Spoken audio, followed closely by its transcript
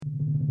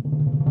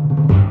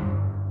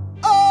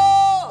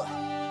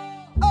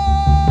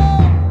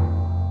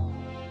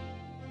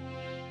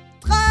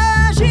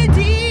j'ai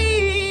dit.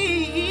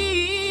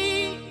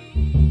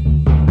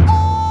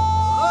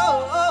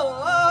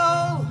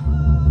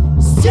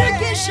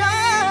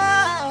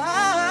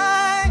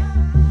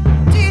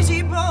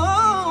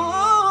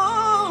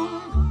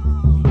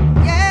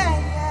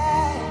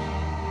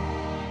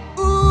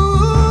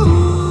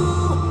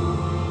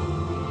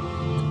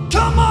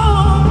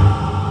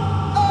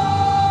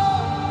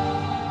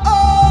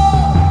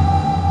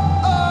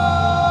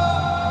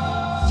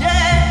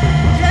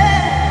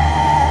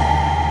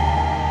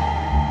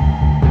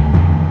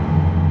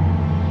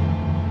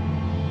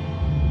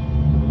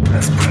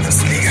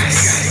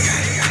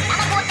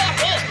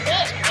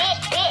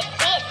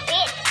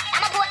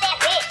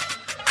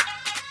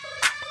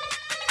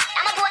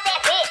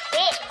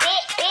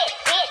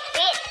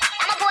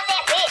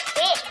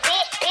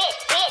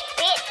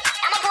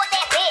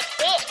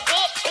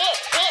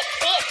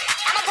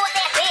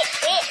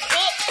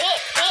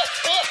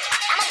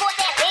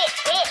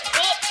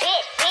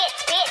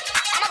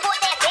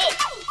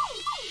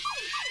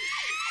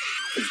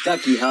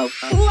 Ducky House.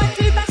 Où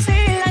as-tu passé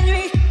la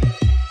nuit?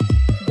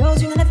 Dans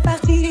une rêve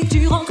partie et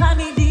tu rentres à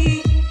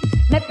midi.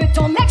 Mais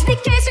peut-on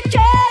m'expliquer ce qu'est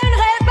une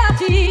rêve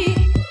partie?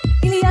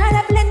 Il y a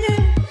la pleine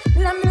lune,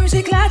 la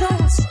musique, la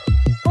danse.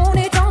 On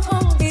est en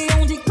transe et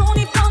on dit qu'on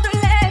y prend de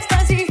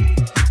l'ecstasy.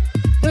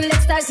 De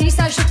l'ecstasy,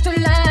 ça je te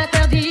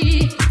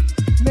l'interdis.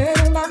 Mais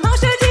non maman,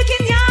 je dis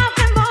qu'il n'y a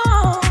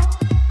vraiment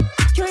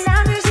que la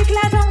musique,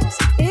 la danse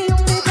et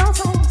on est en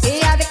transe.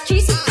 Et avec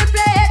qui s'il te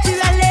plaît tu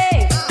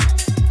allais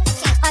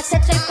à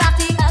cette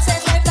répartie,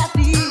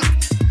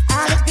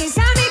 avec des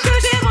amis que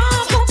j'ai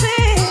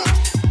rencontrés.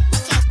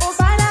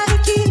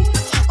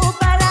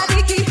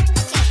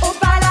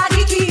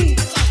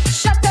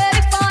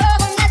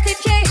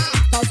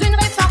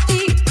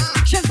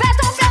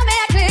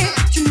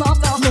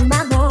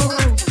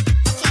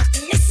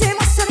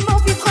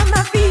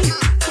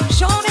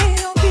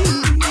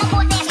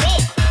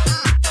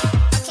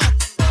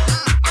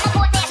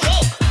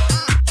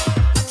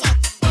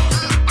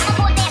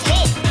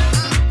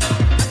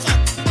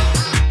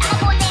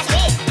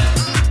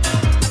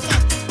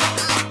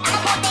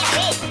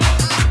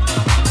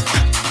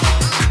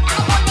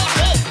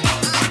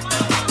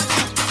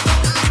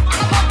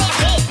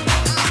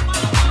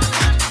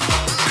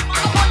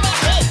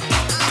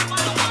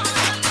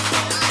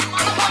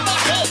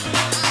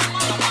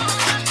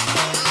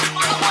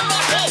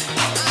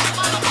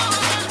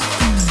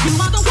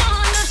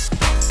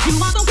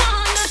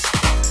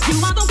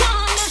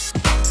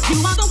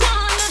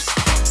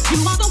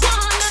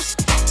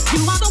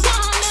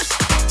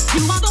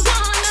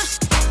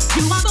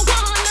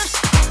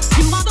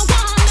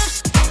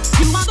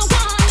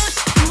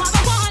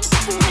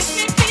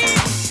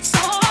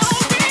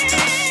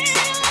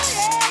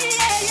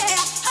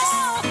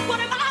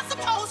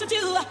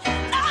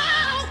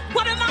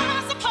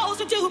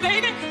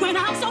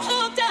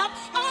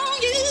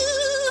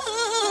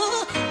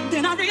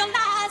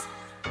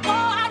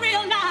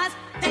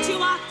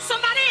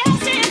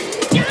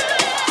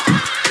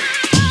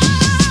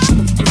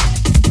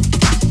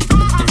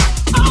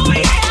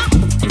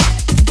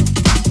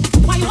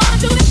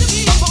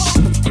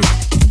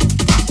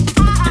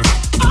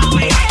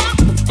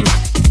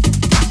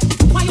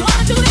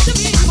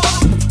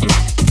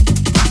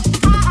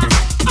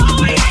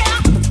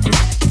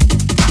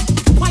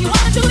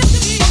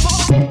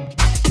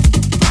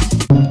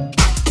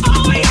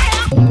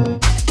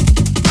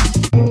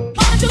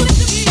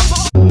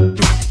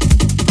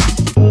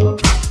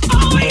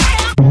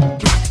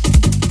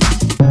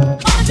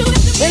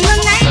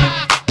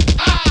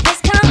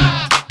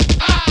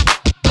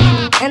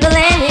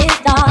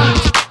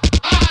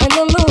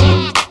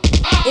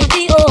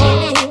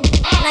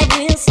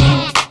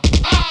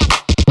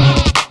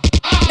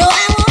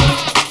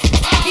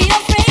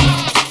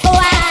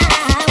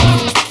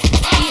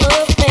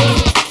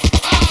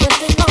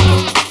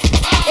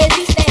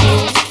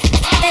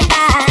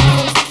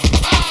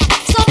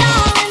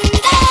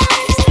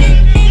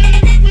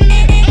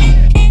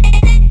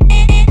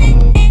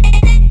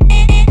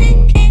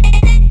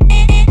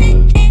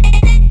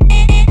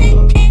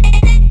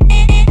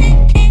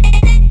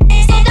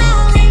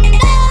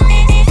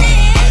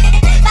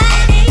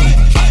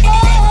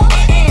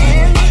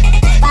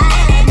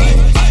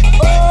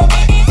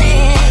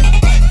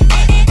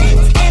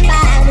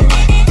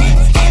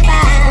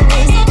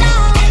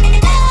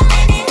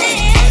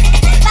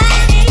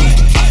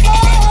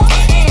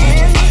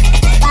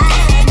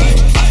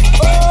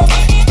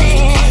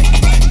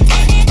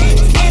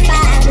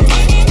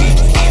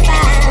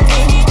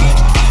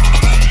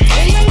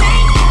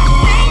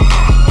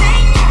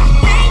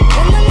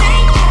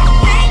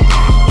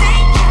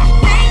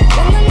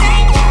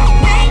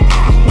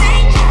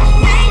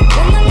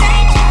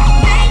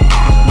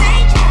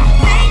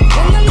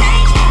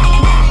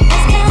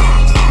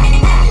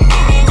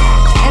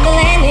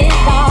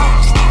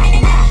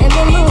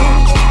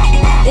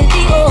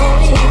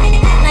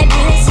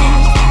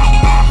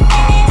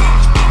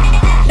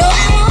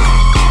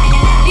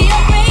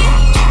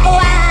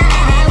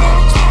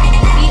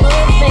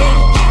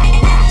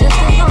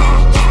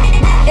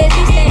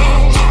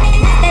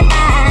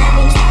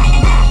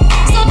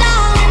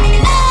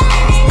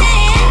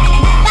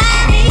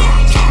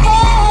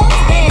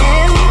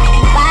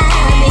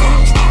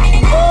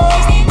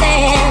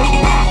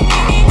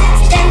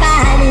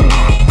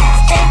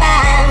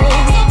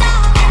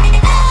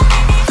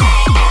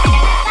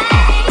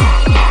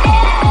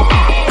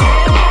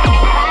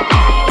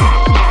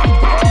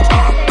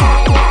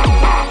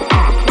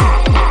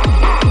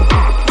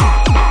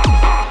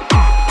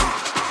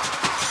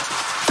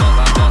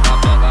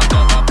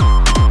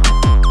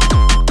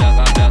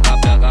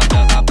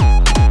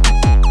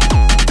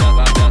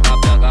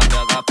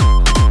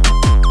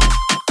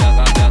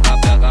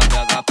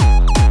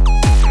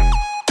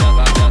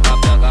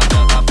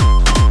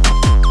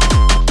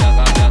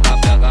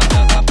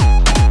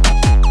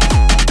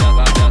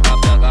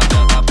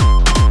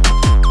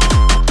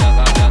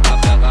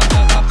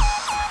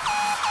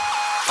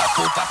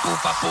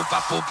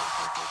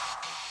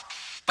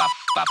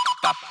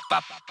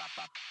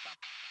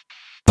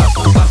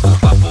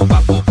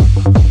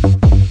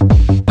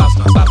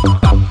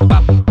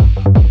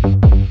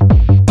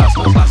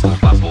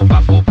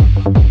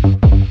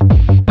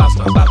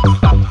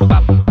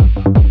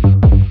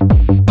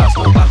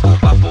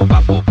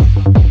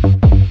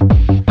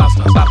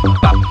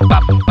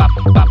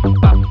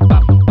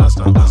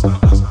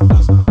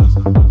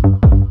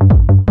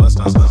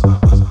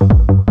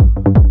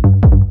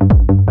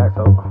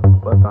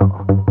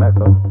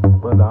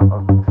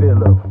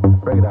 Feel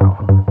up, break it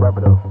down, wrap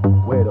it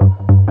up, weigh it up,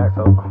 act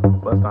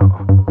up, bust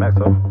down.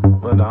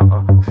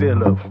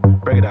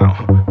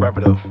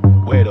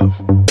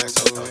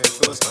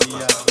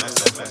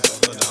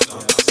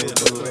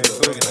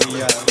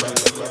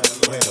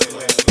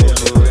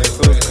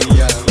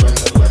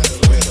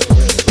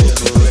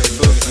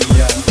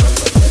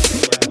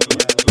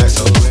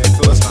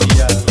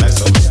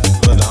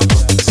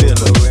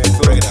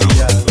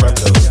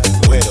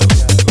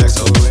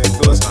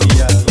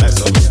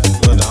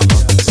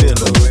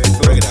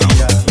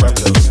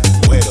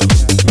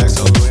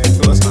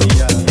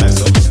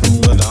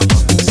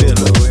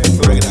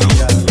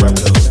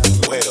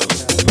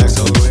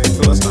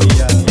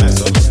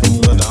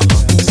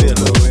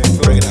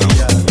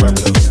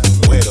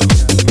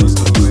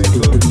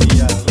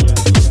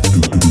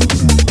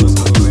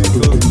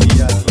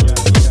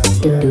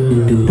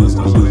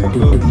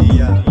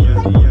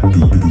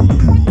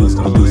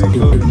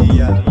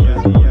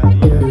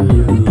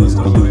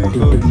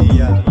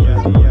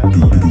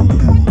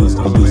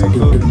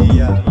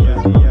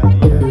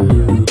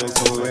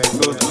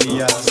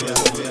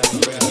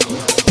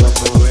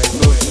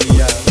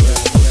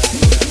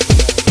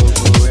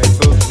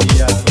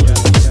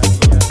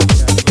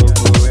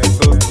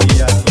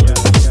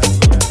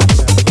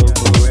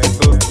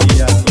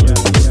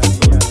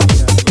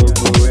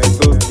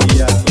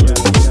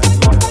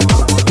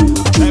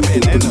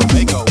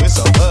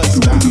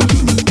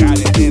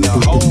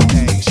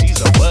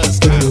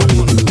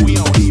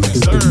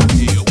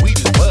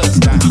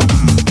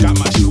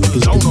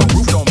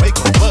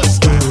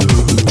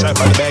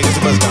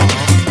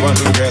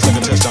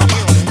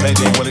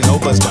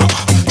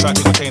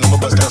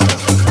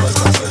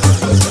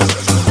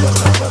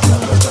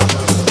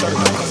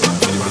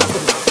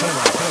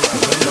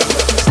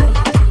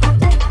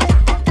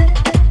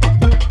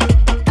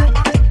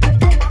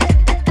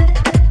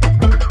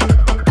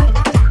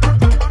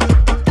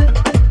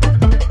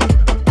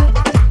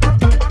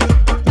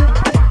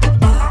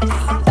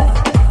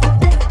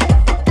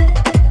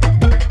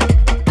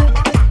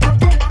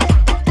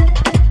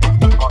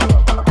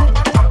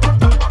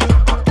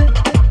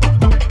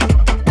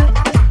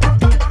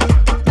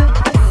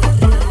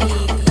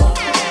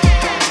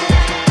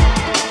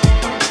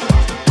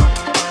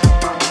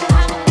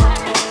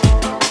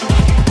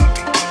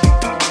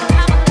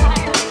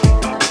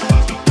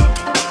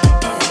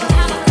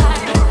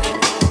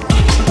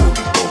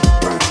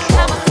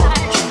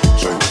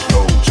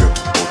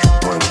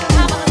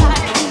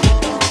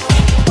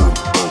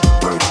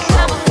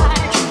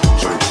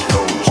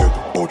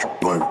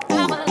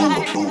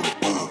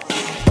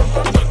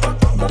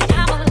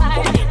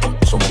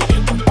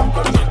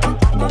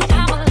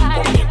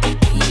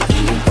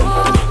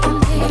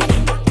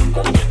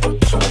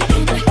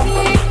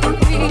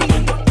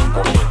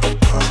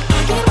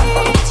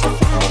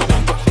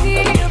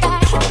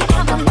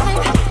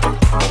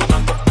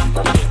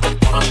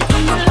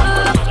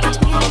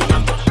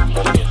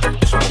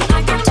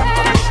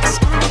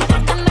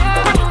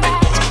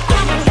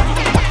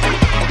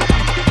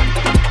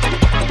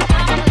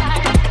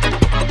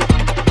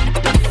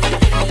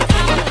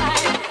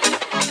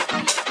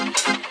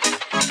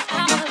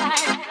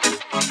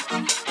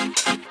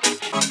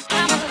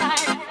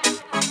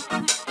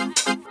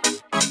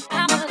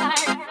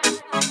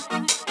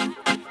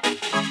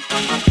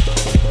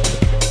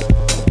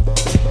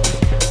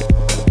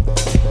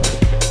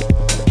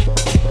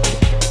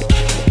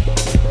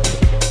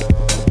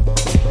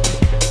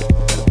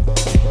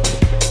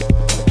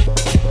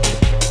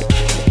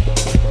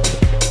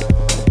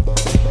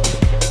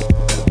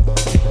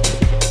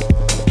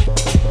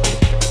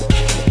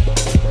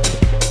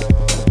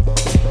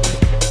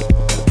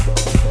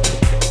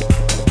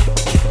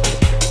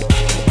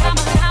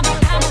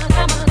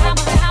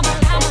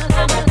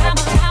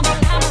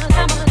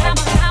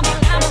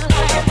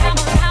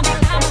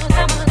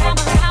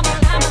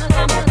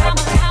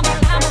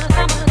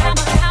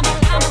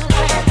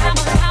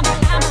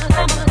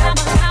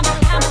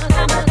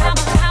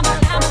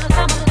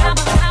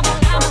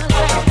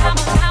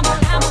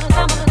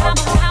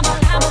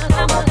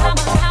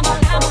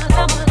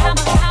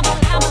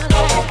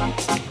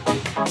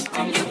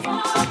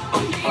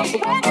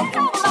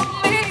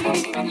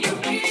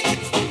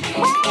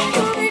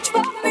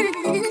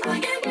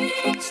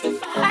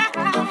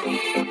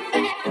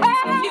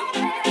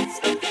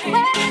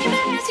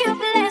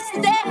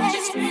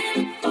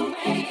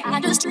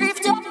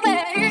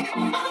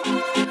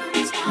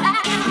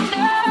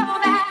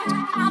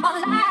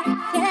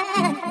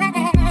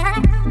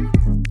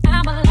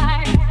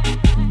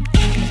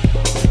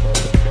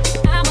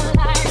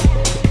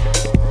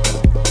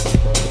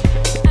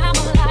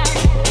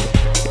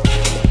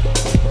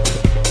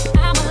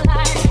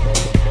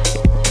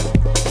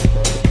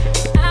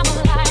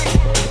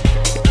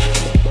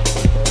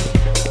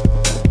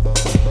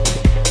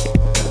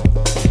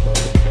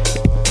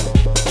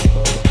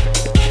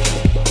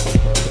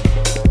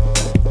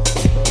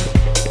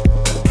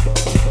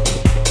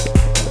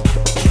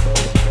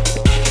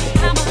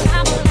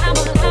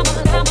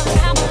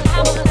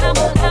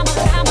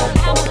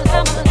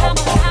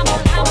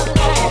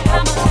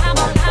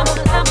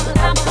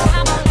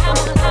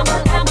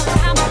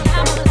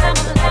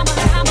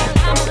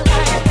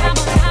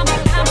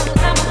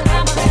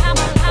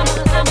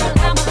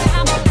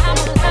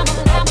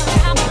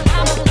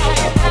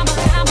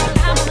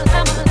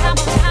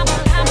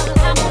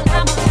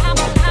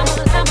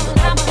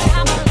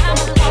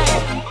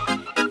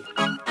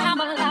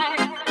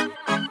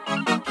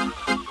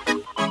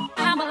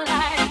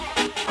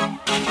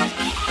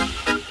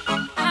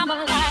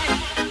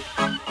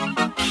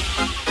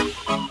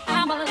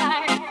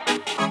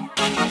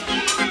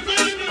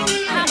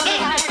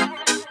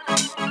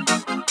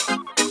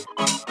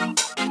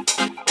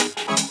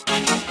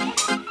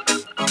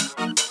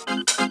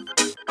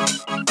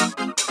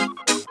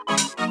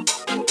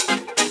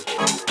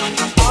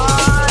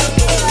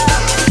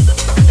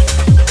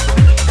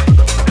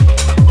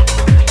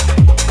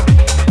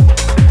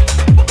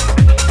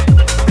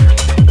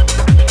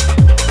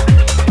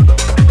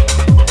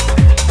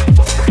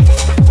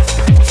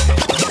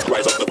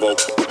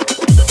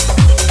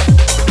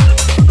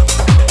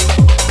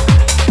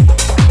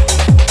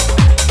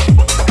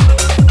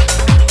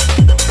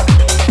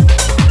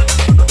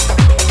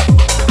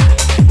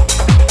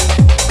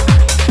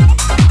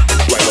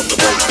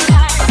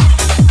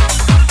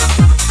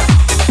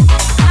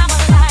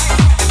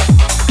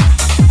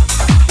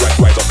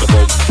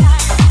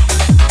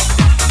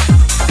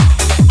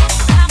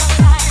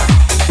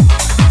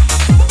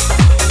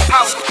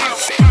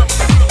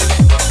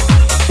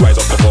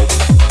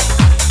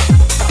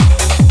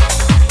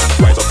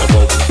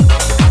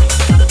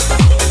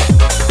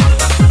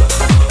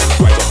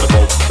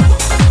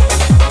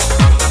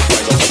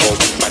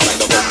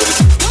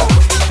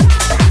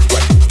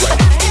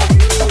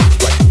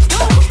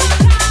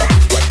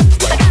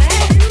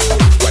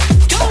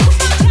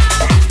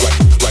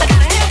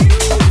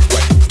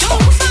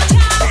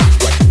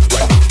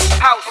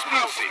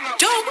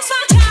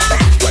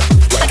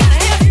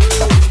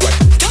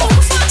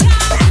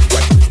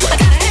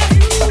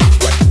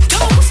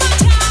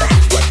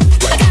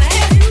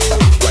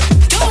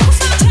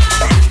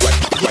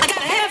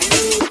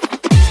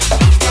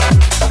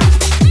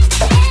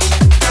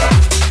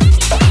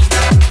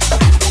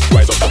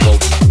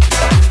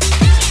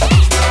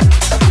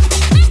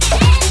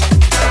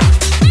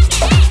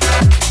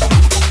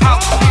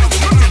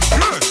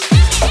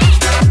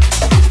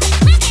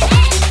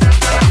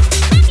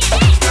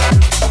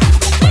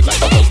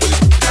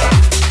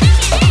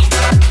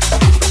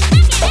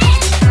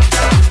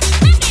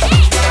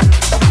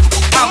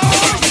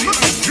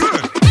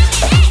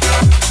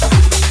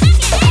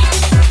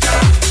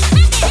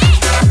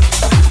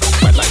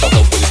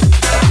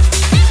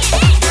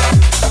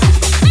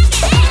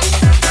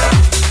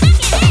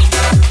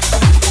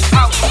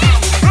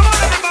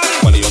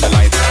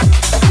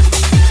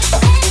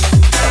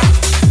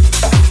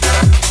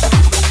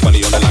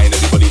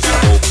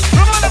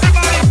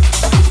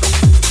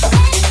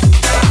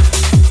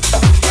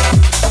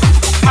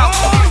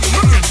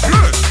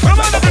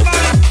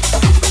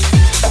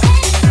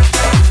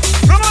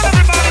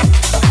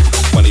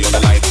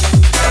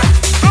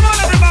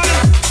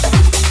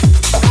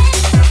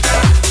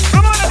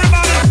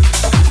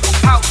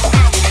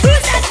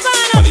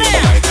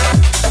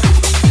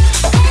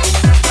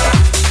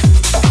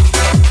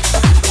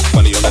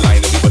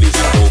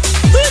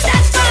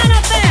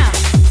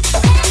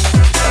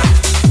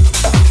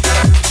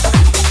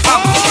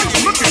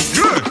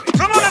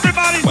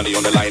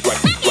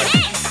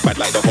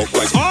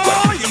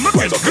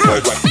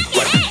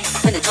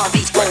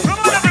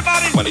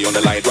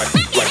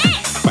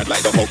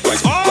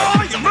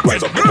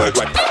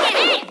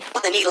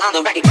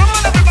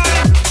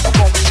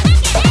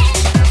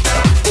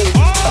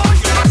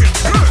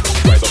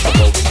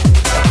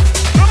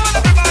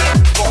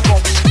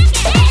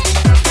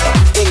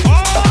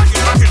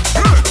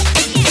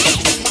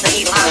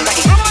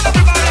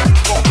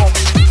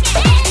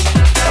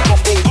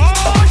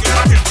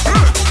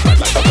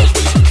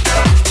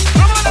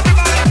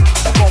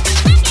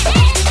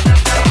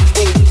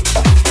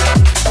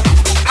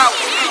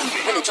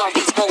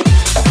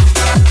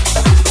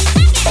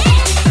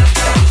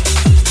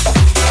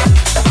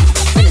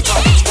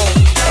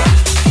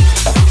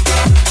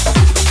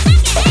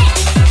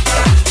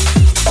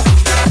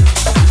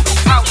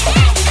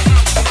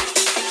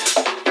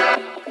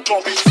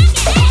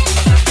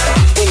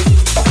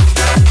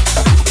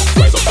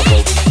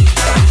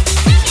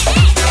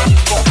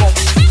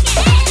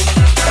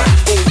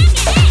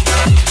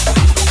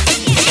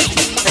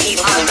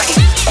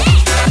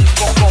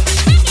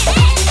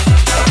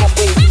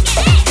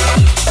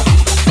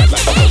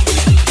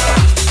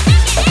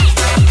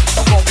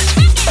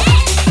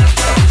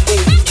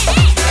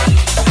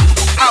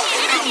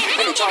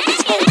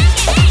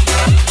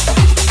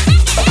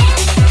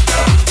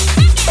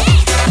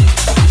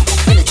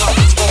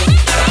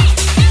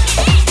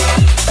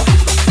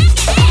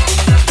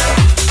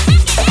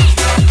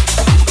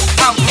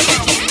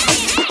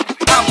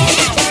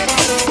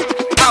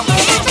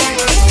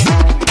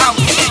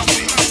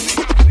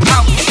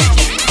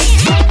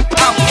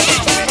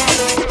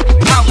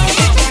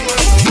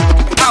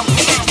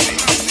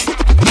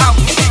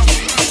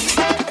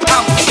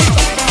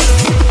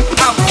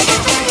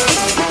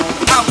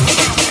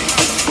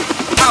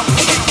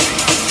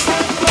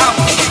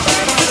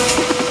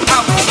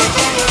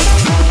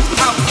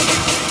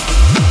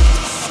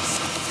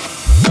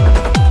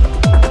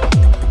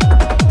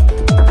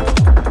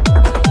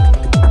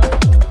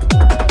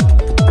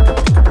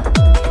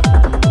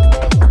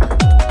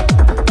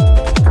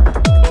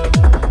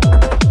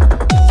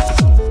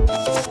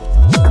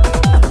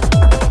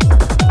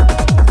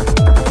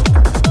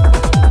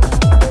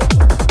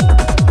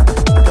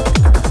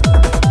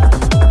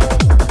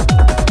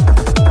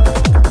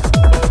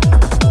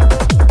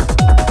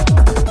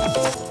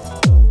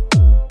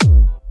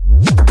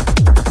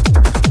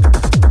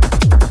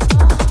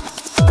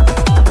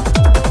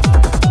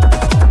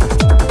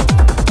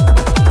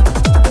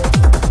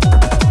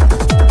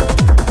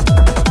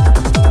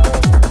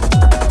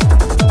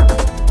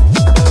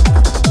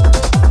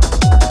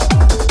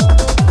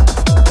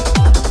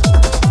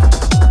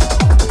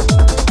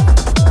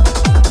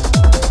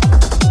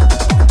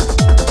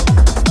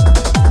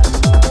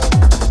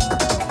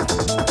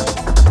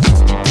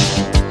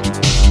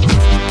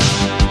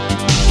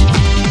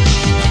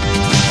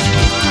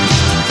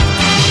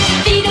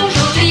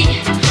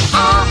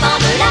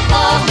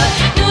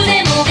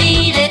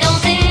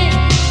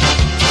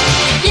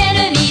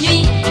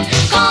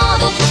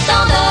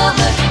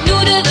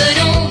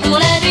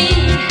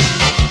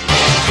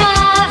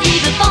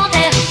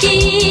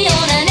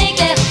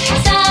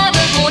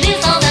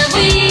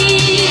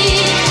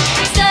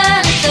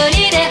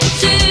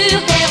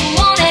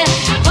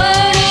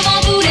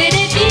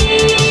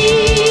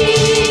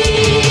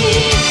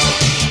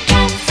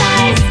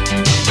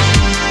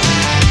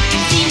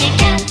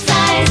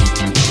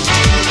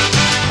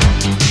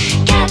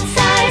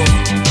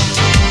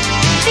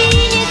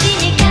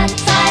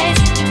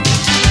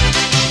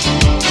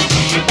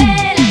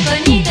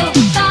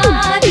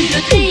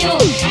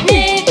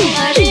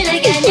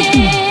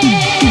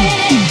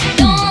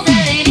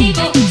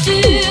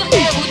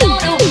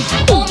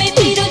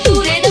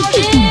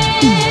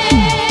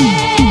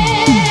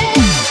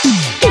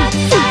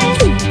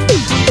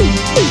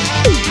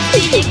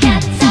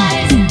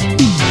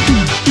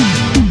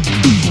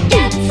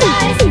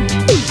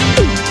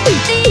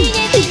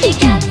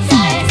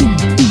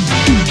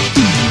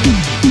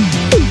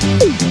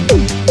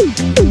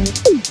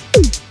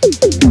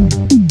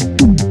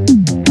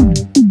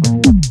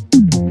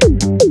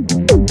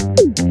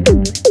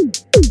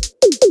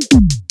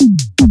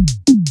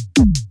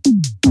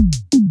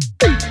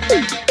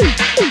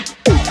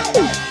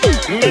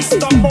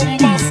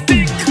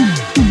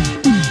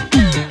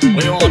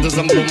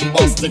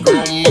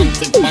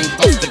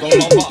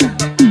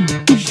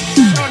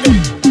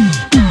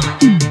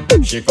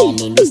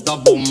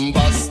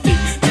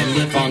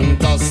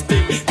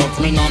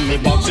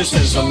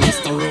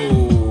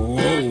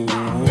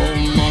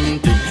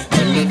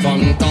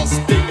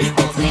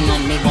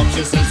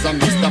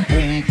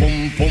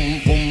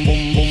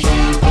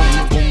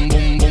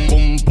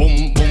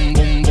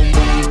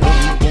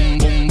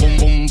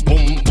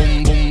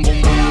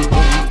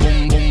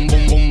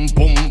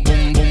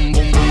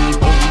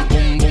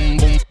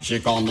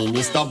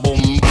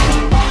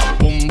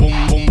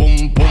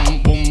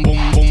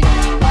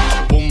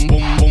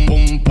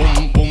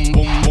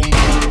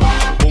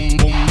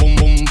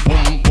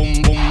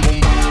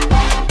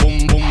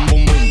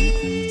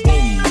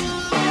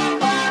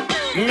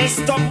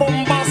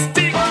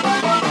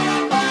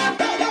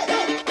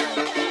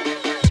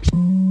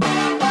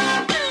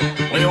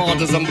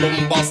 parties and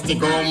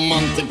bombastic,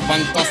 romantic,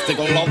 fantastic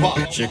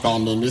lover. She call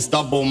me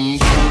Mr. Boom.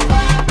 Boom,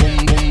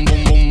 boom,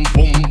 boom,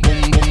 boom,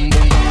 boom, boom,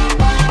 boom,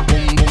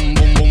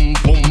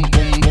 boom.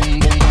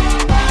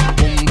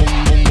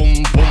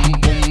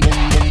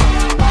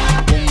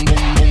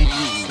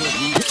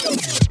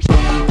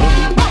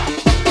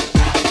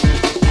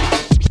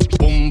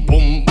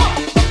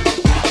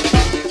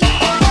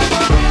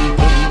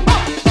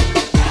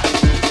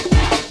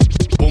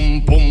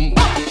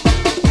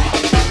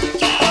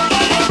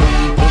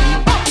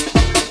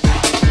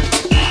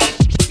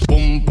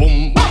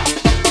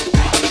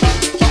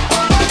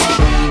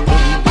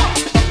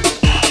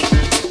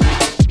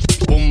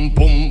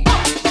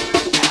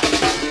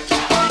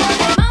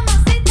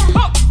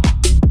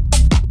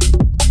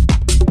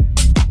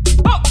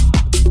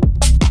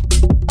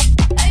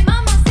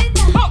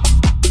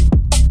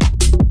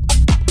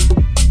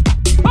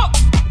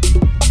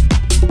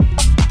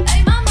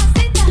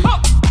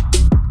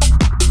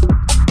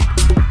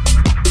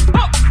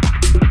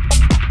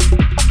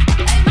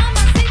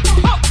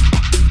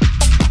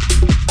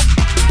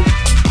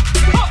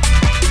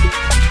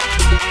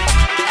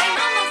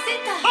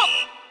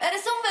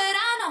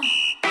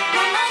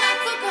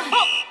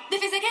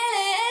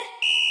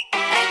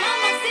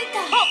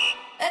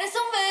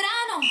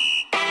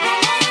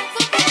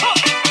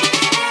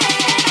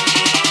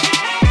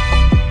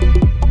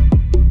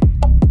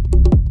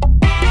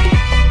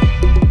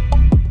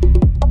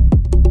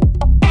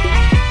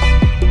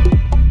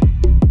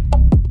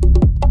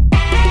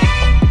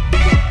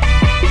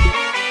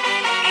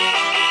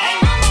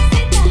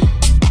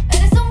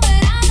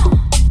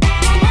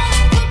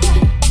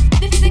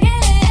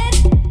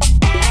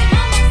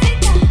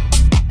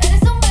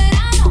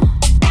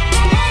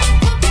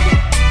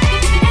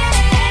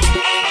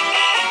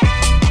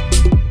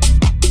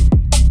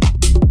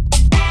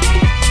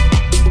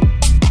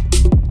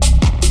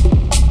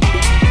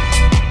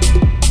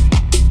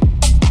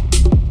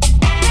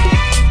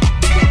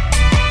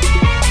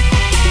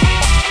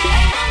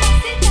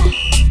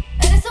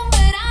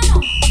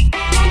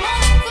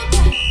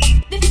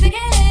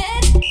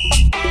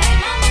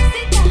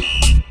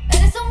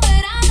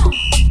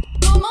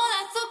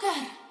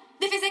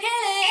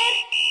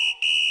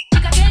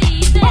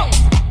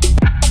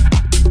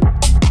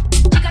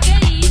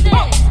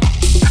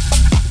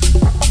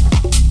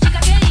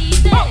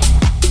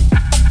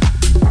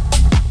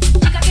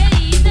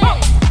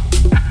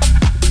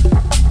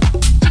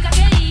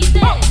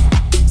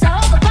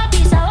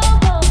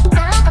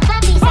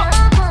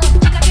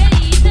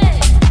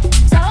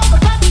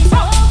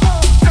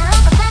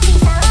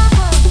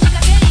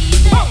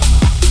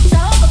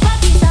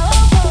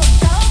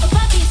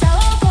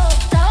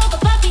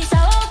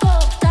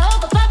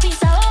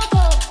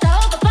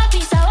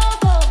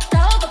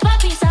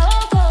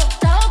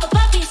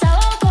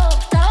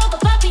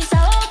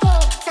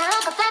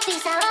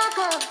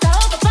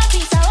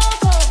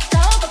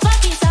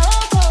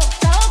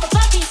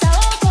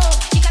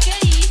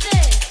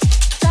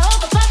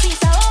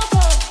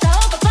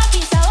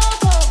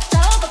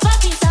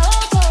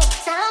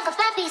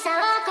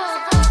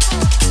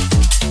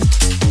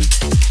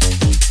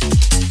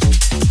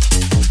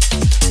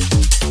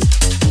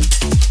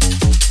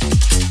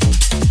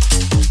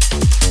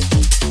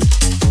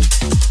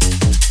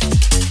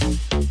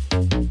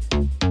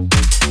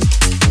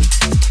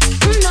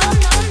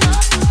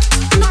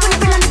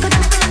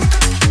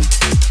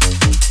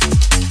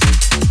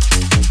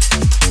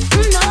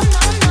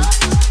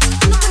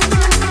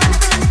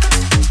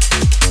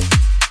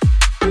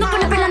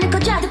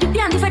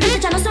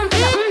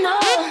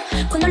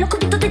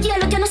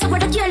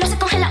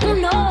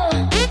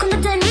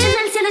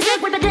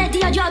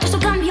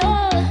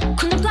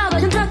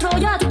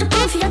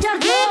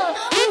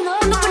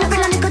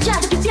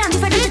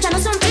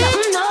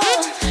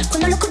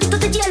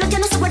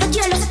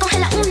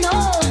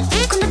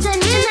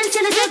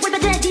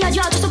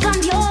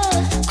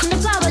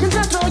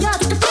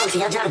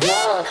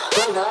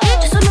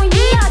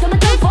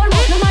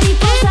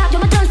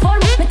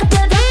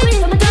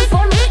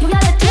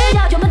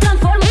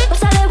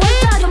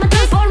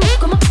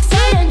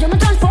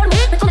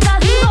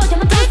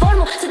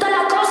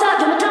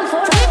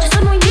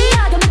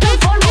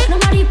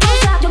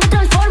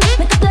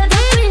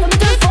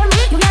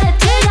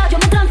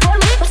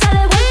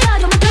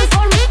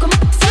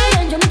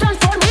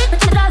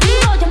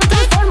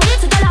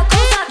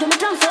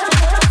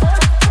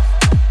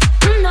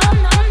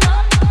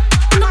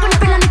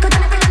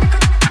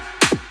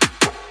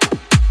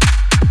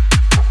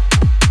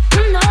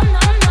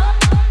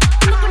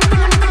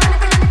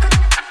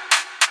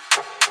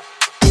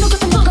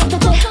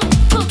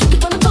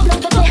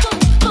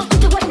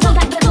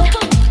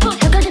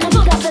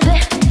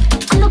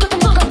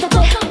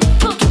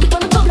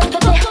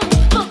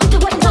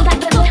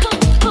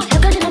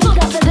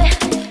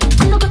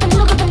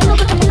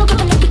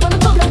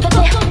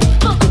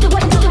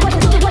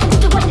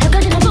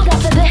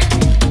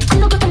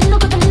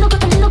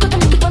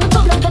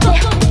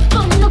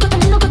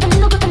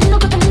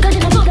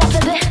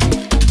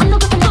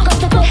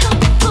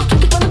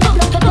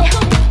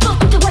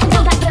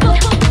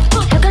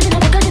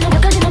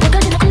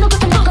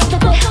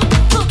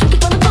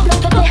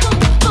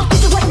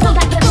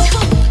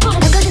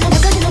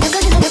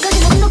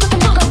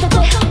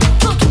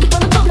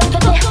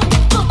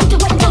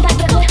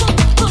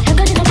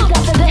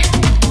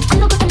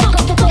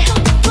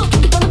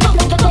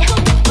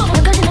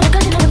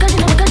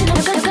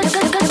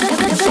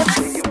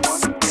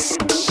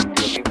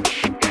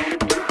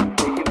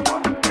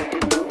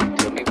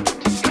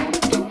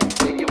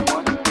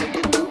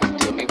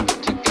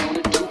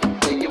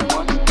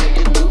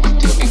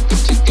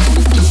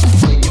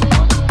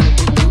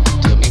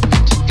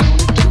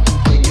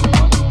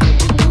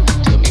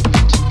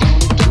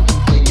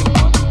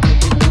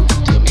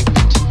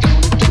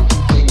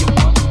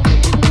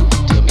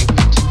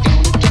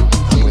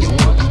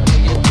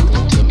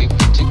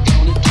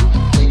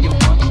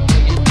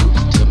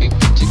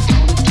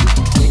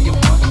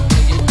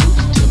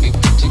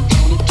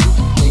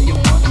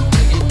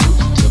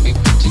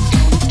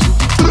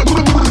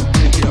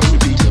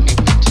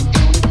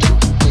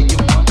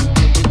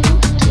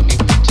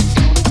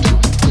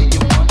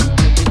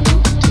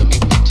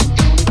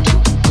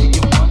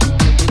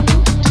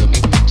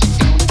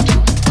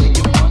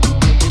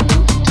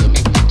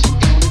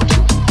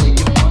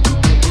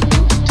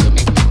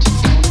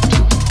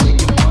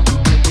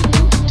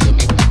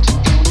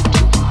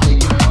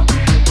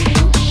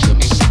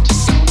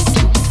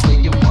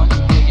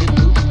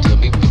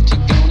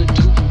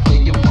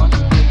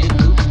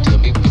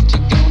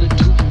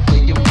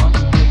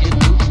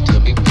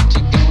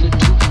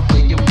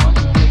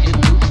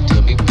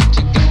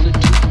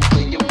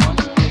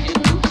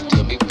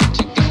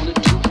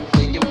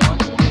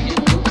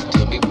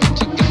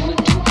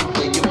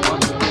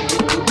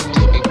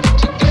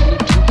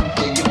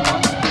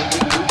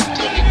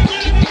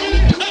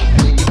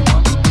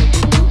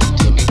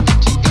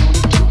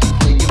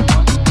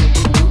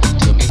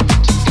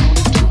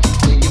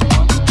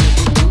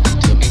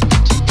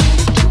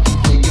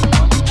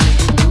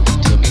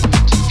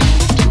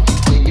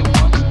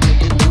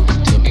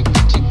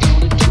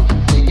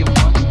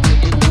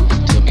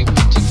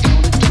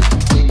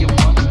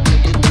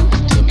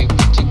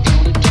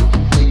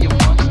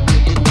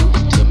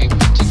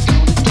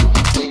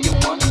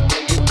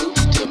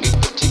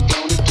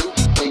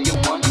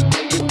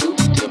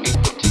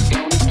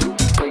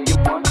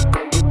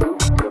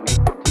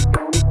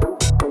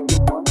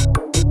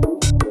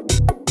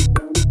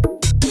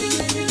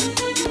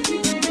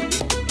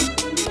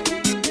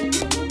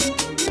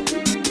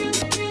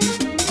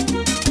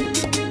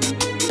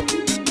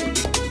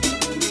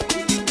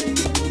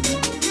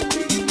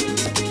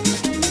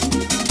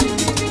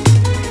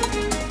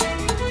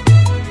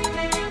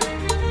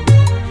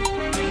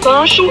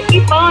 rancho e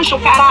pancho,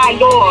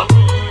 caralho.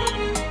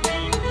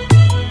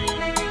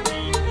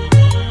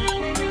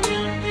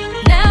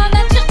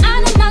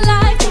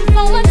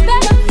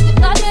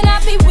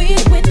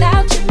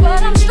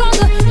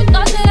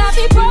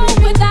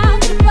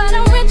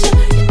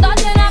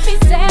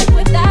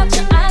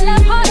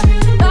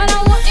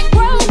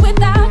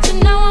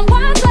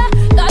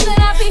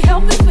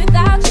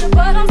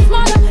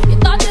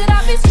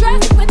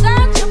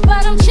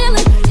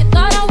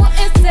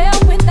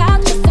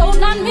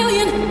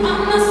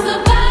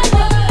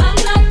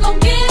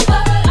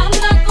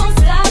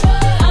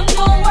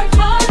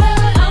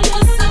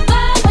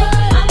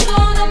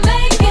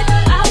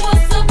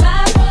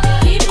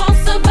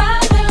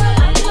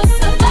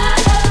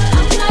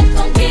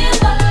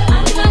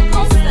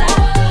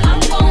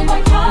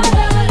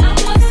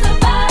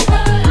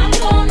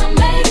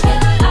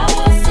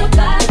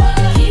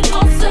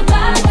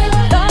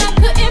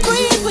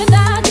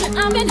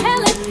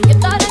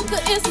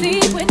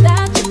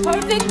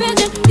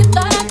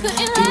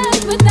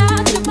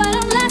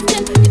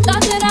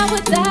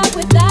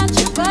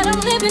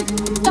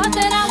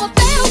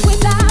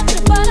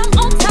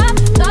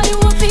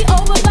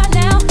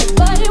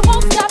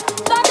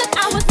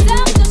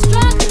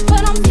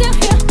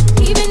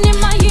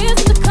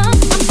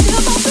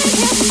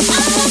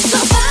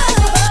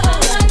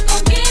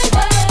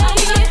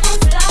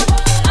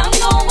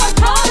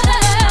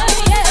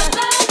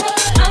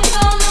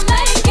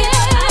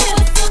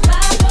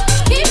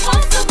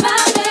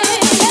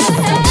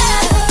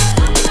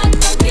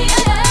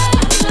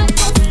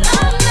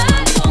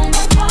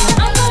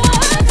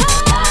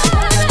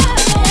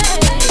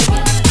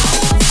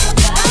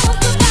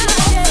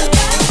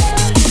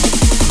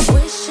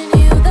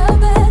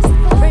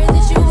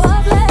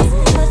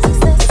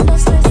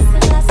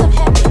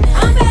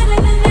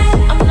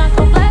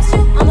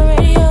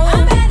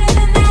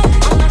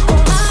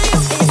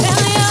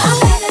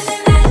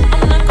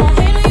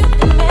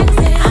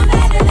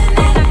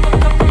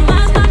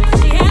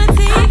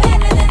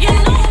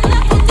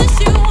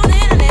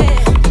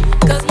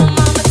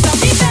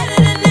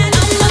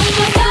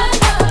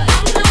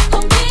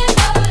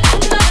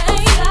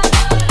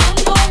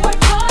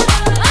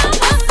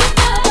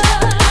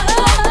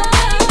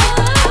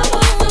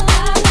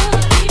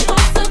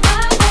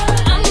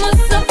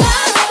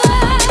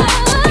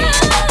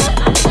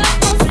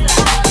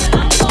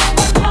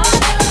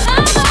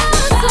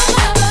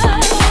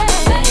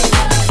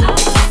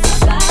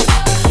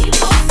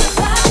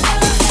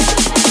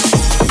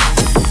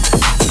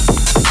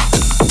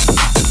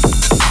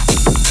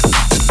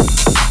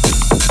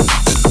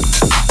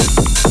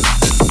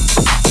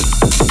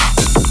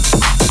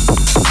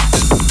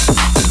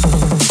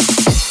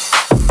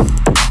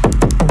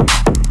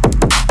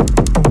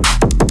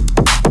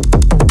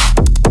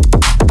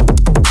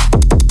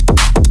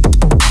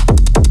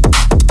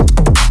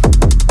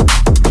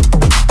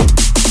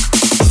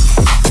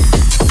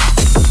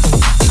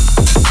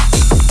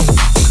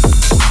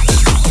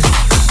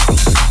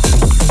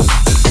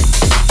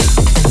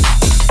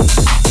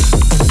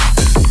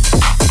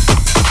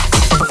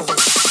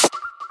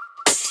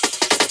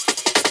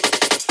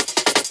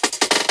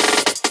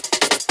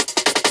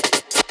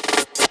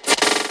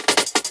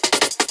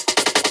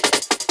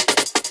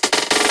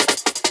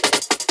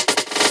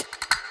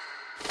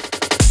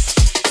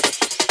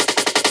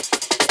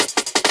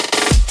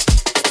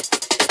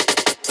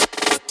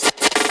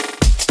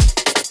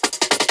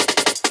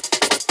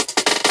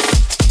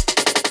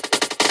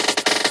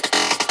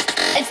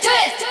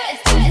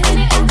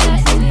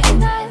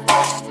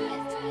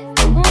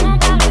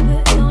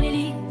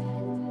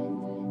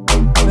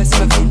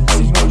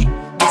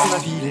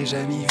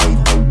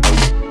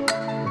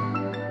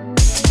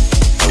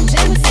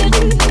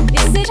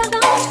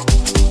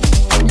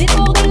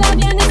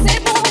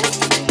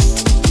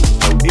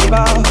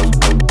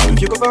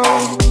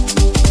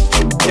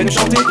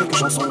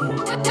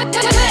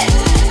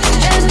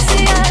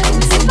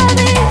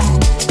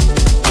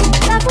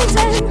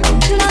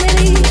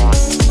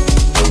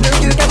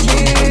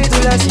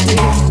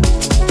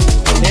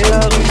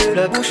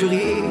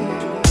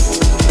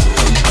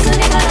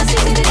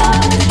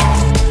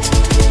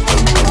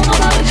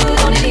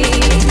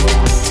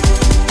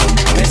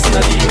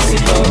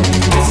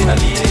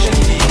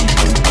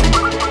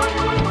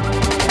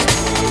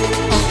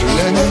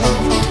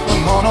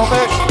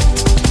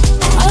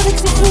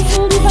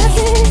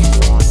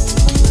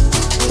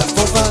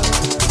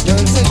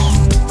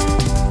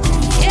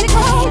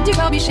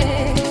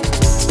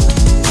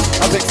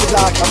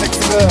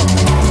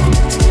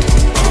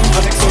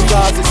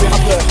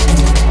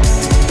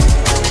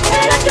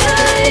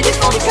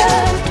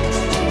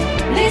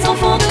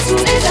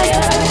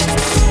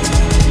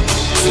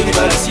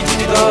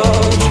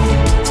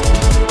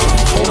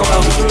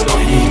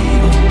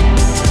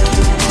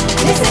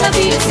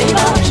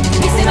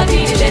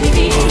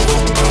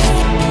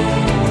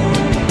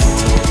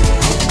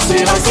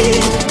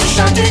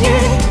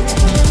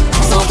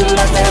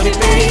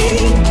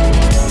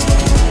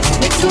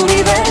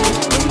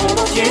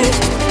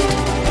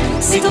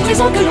 C'est en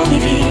présent que l'on y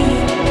vit.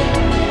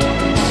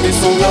 de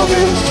son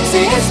glorieux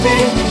CSP,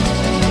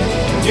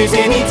 du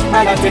zénith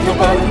à la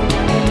technopole.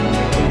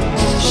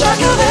 Chaque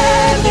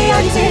rêve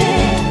réalisé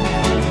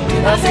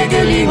a fait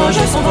que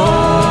Limoges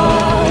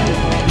s'envole.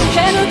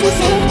 J'aime tout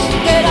ce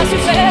qu'elle a su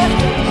faire,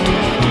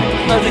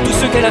 malgré tout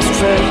ce qu'elle a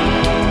souffert.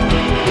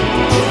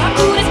 à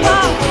coup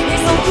d'espoir et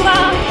sans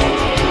courage,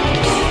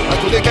 à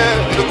tous les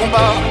cœurs et le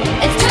combat.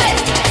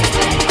 express,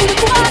 coup de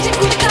courage et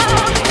coup d'état.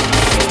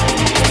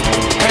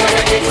 Elle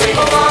a détruit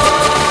comment,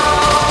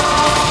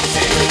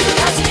 c'est de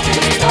la cité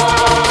des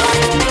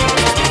Gaules.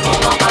 On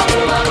en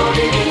parlera dans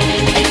les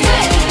villes.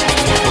 Express,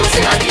 Oh,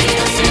 c'est la vie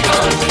de ces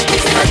Gaules, et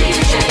c'est la vie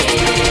du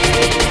génie.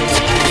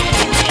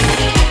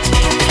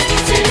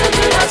 C'est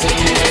de la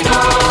cité des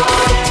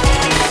Gaules.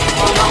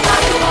 On en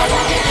parlera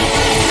dans les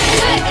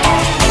villes.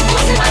 Oh,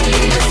 c'est la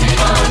vie de ces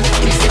Gaules,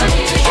 et c'est la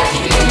vie du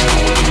génie.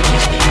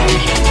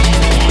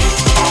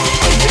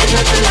 C'est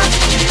de la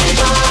cité des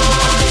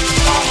Gaules.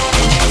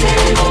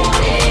 C'est mon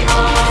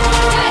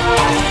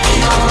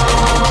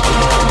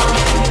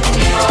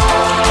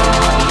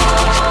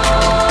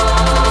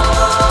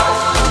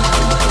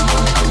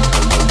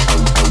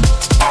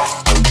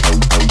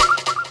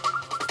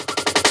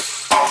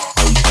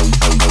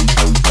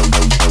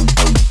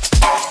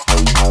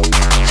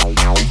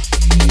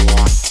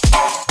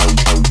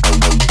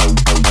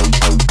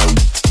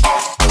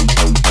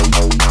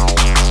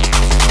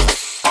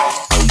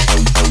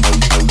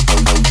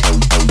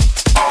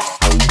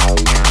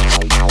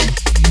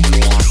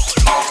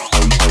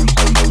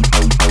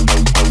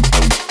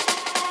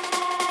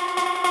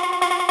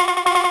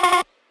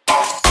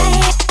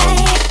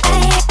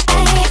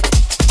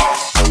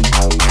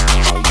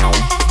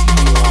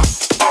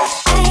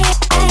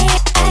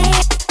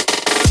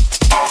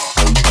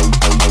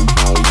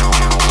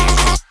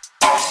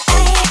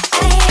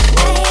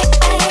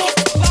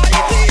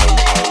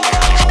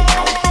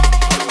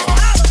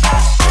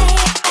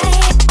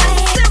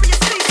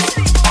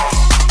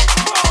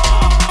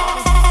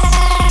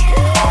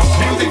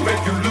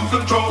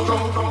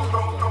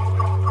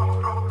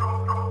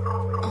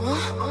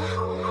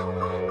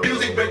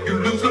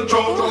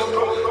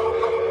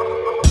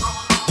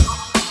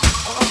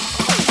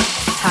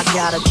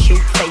got a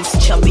cute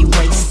face, chubby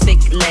waist, thick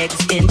legs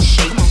in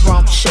shape,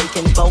 rump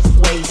shaking both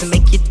ways,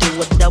 make you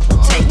do a double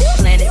take.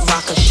 Planet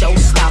rocker,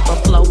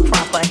 showstopper, flow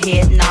proper,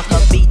 head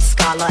knocker, beat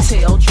scholar,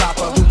 tail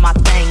dropper, do my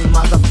thing,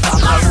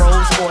 motherfucker.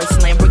 Rolls Royce,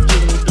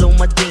 Lamborghini, Blue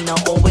Medina,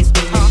 always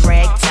beaming,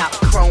 rag top,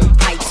 chrome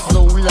pipes,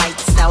 blue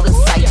lights, out of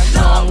sight,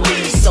 long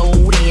lead,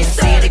 sold in,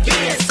 say it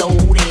again,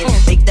 sold in,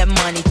 make that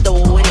money,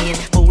 throw it in,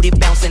 booty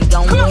bouncing,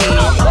 go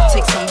ahead,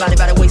 take somebody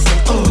by the waist and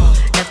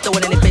now throw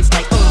it in their face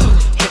like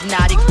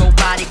hypnotic,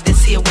 robotic,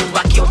 this here will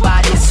rock your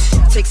bodies.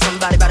 Take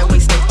somebody by the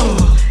waist and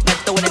now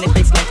throw it in their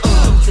face like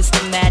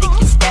systematic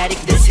and static,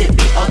 this hit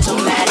be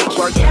automatic.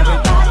 Work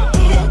everybody,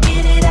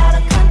 get it out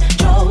of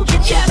control,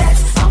 get your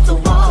backs off the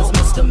wall, 'cause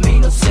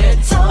misdemeanor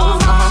said so.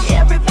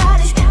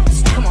 Everybody,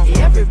 come on,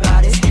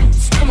 everybody,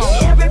 come on,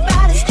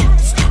 everybody,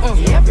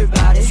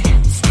 everybody,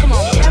 come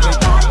on,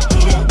 everybody,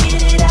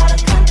 get it out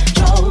of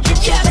control, get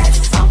your backs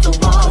off the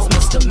wall, 'cause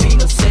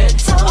misdemeanor said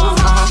so.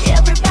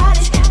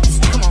 Everybody,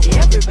 come on,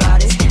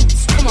 everybody,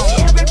 come on,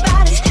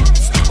 everybody,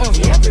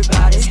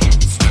 everybody,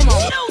 come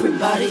on,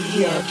 everybody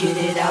here, get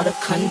it out of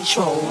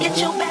control. Get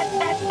your back.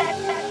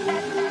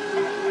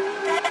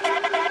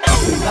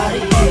 Everybody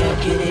here,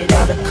 get it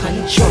out of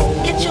control.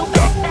 Get your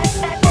back.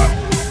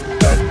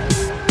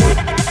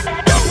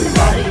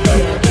 Everybody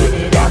here, get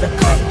it out of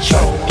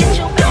control. Get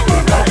your back.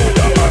 Everybody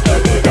here,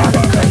 get it out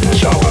of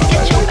control.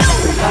 Get your back.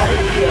 Everybody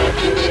here,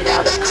 get it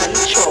out of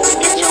control.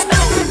 Get your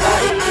back. Everybody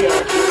here,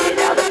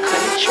 get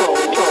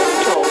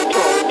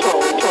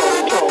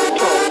it out of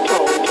control.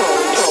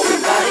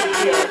 Everybody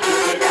here, get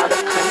it out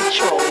of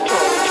control.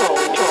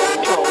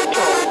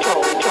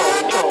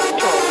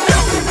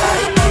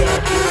 Everybody here,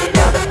 get it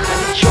out of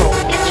control.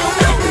 Get your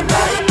back.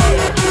 Everybody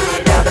here, get it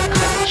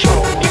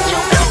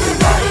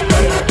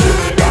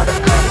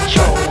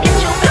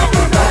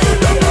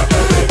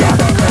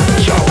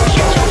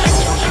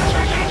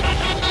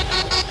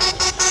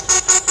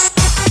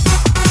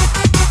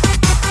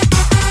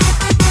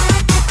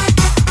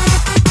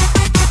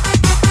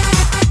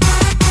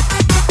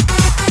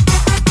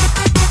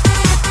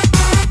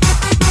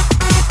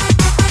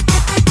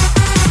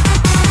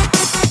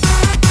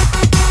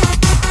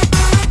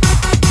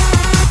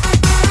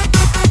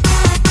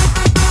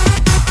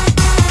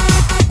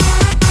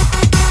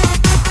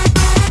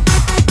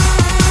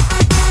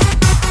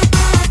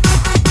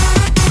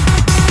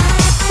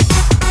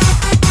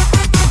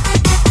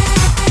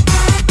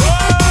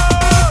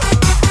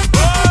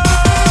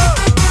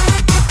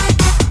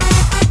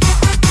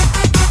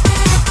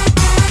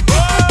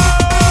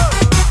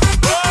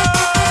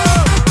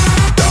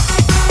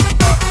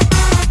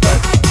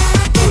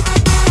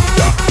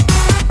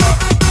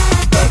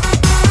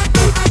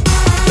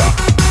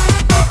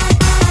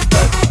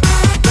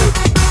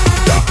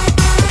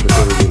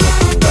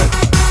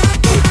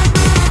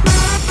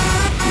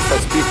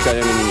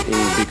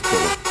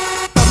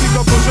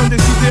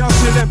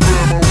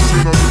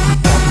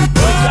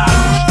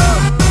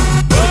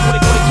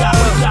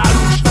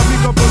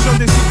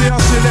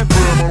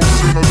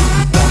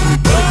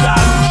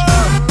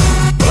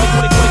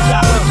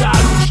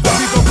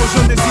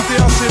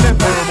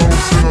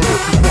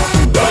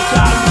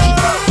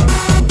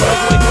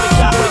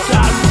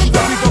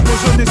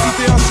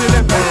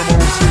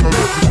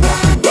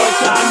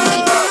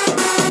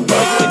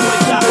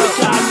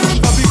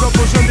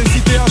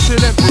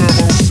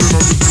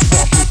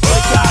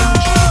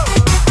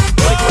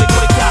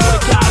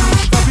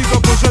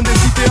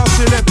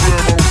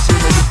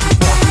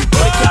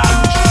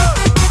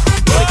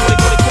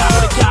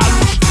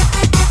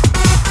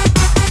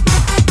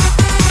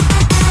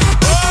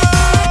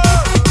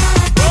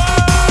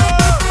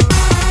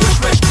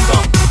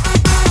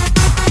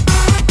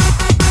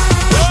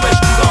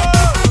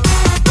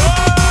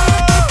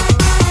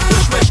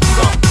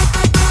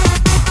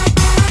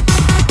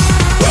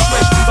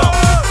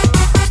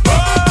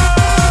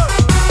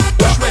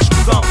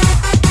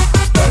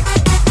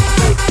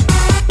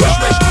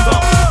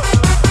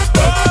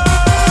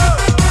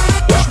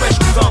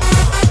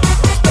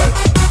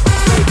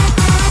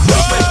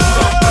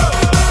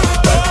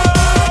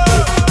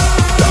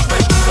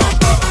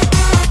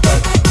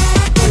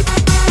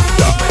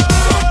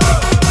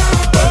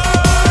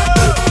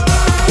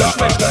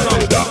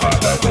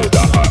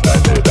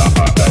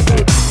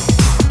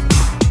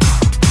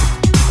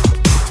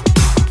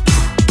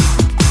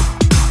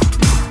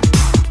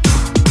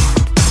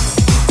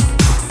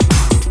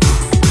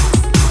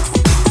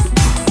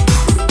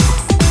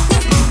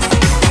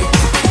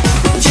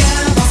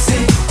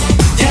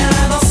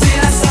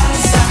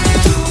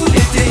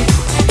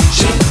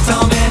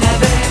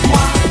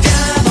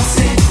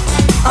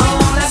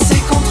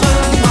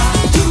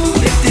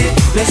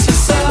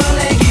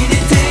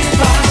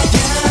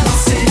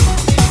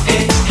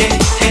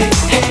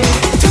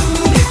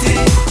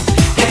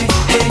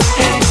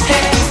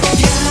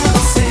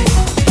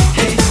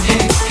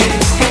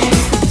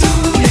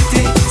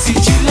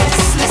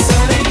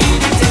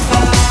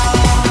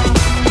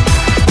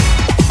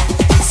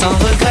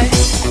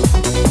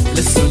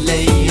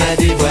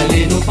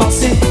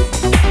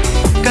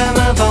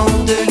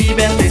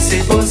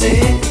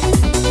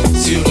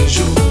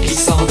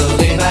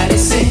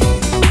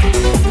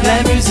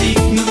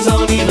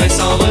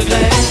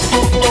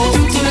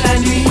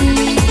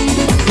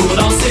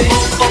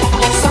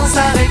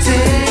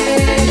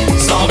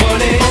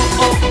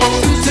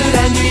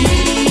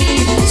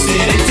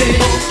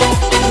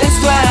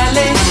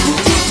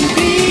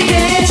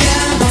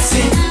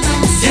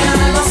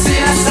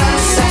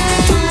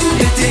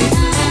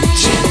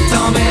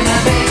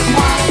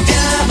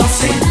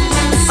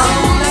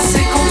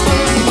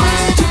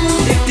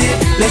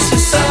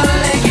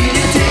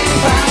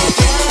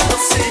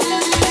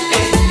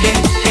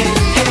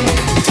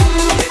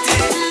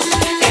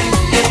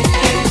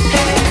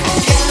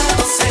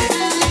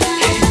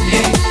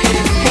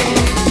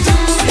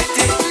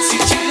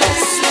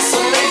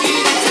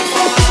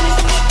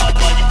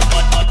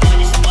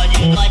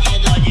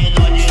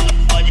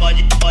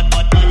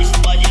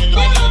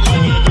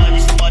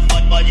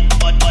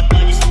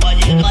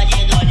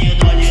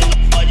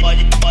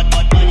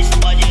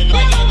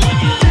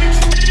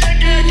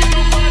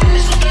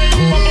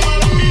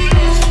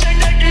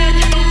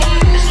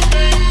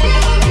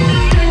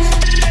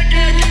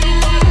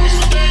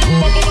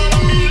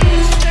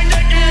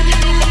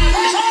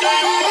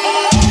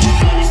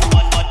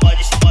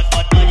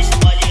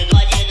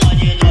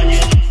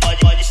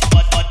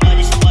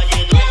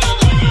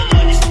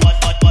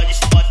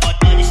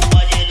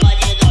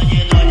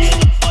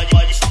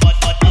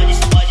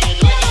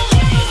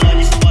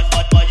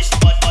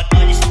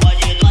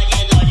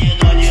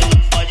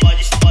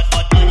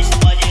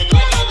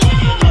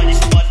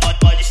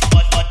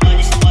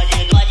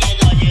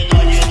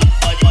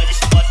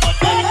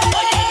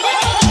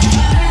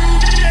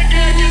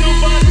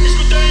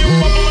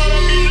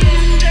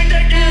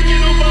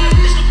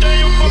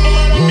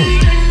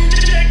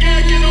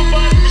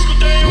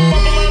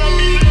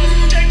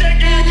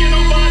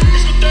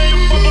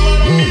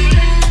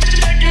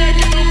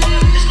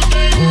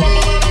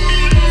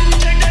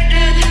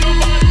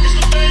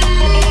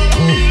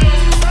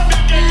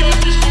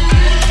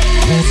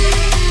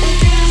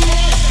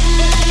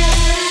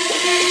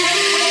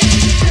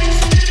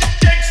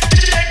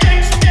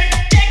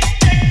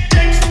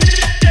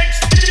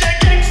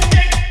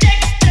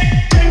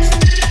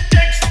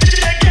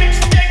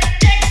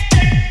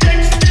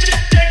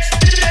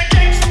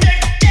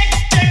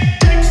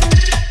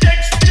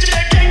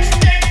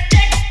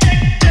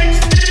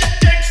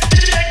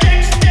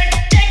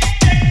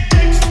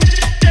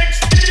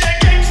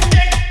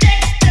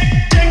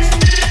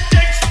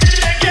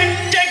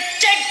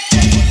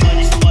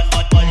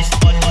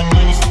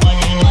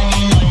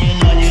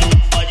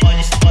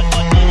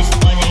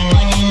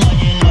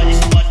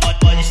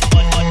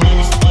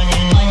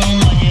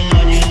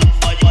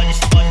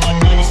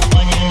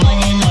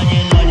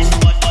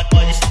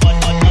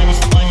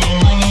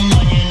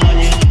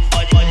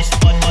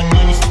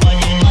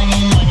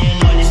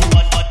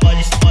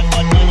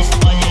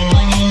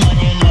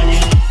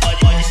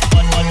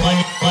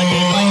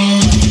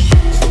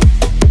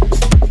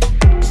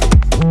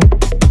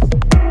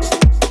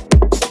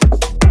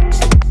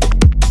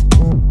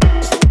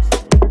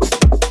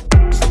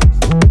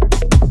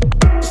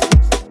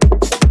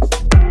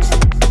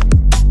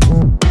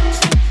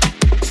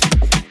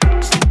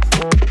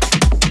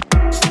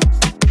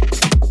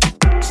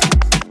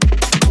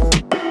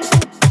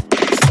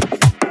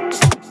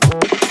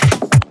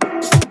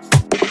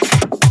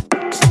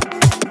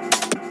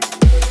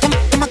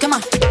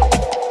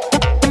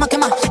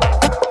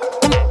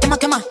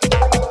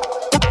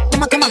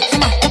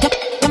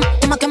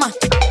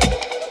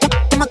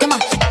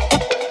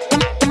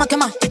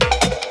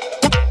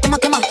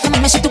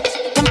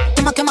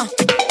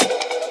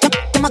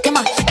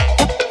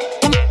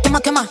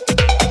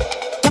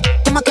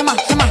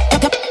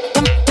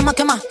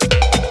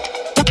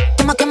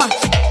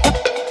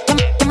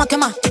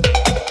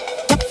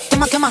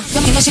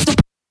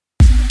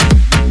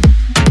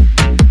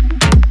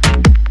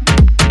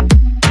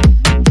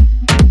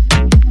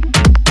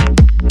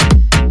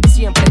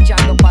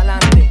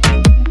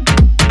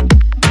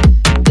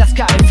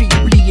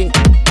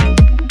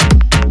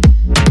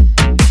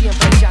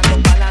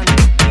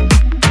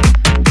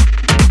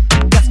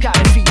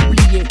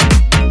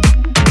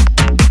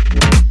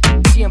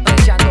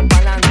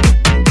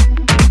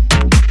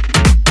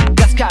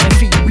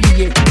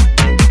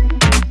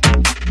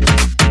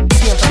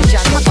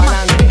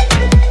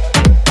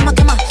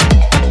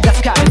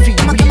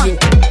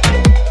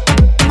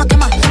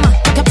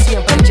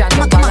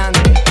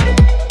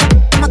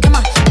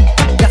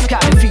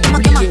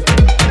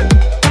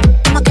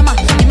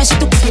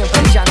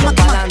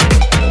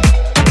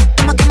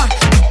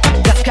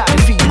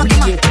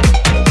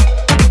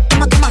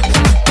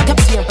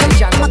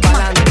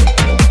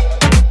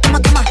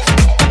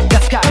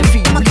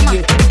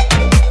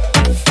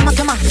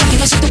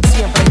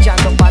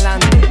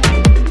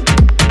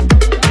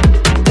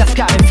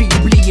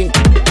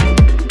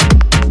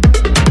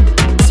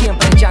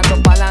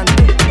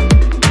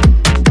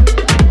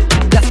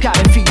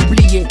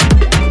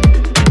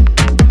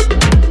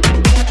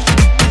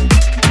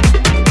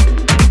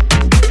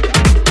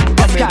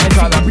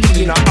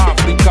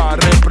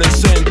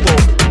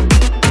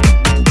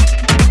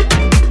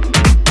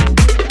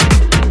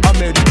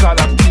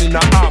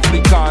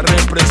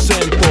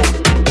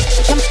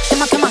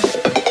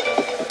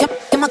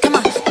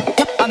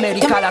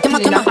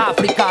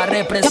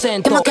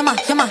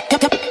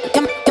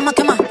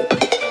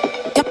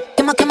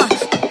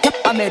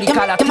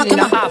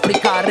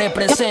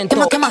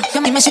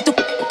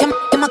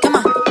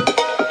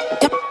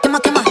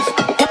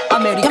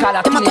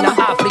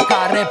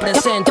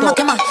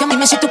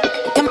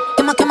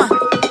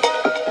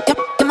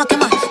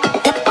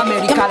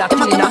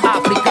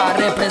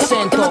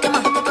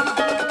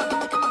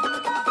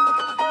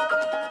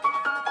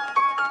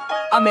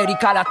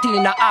América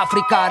Latina,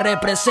 África,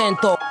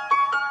 represento.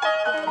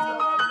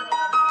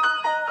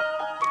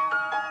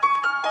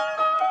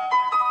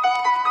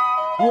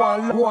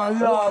 One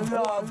love.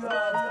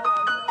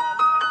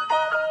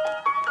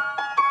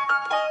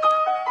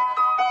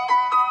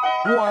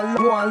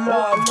 One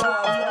love.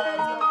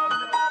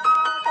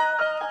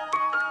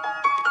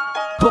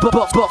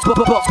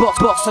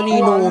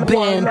 Boxolino,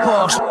 Ben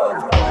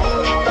Porsche.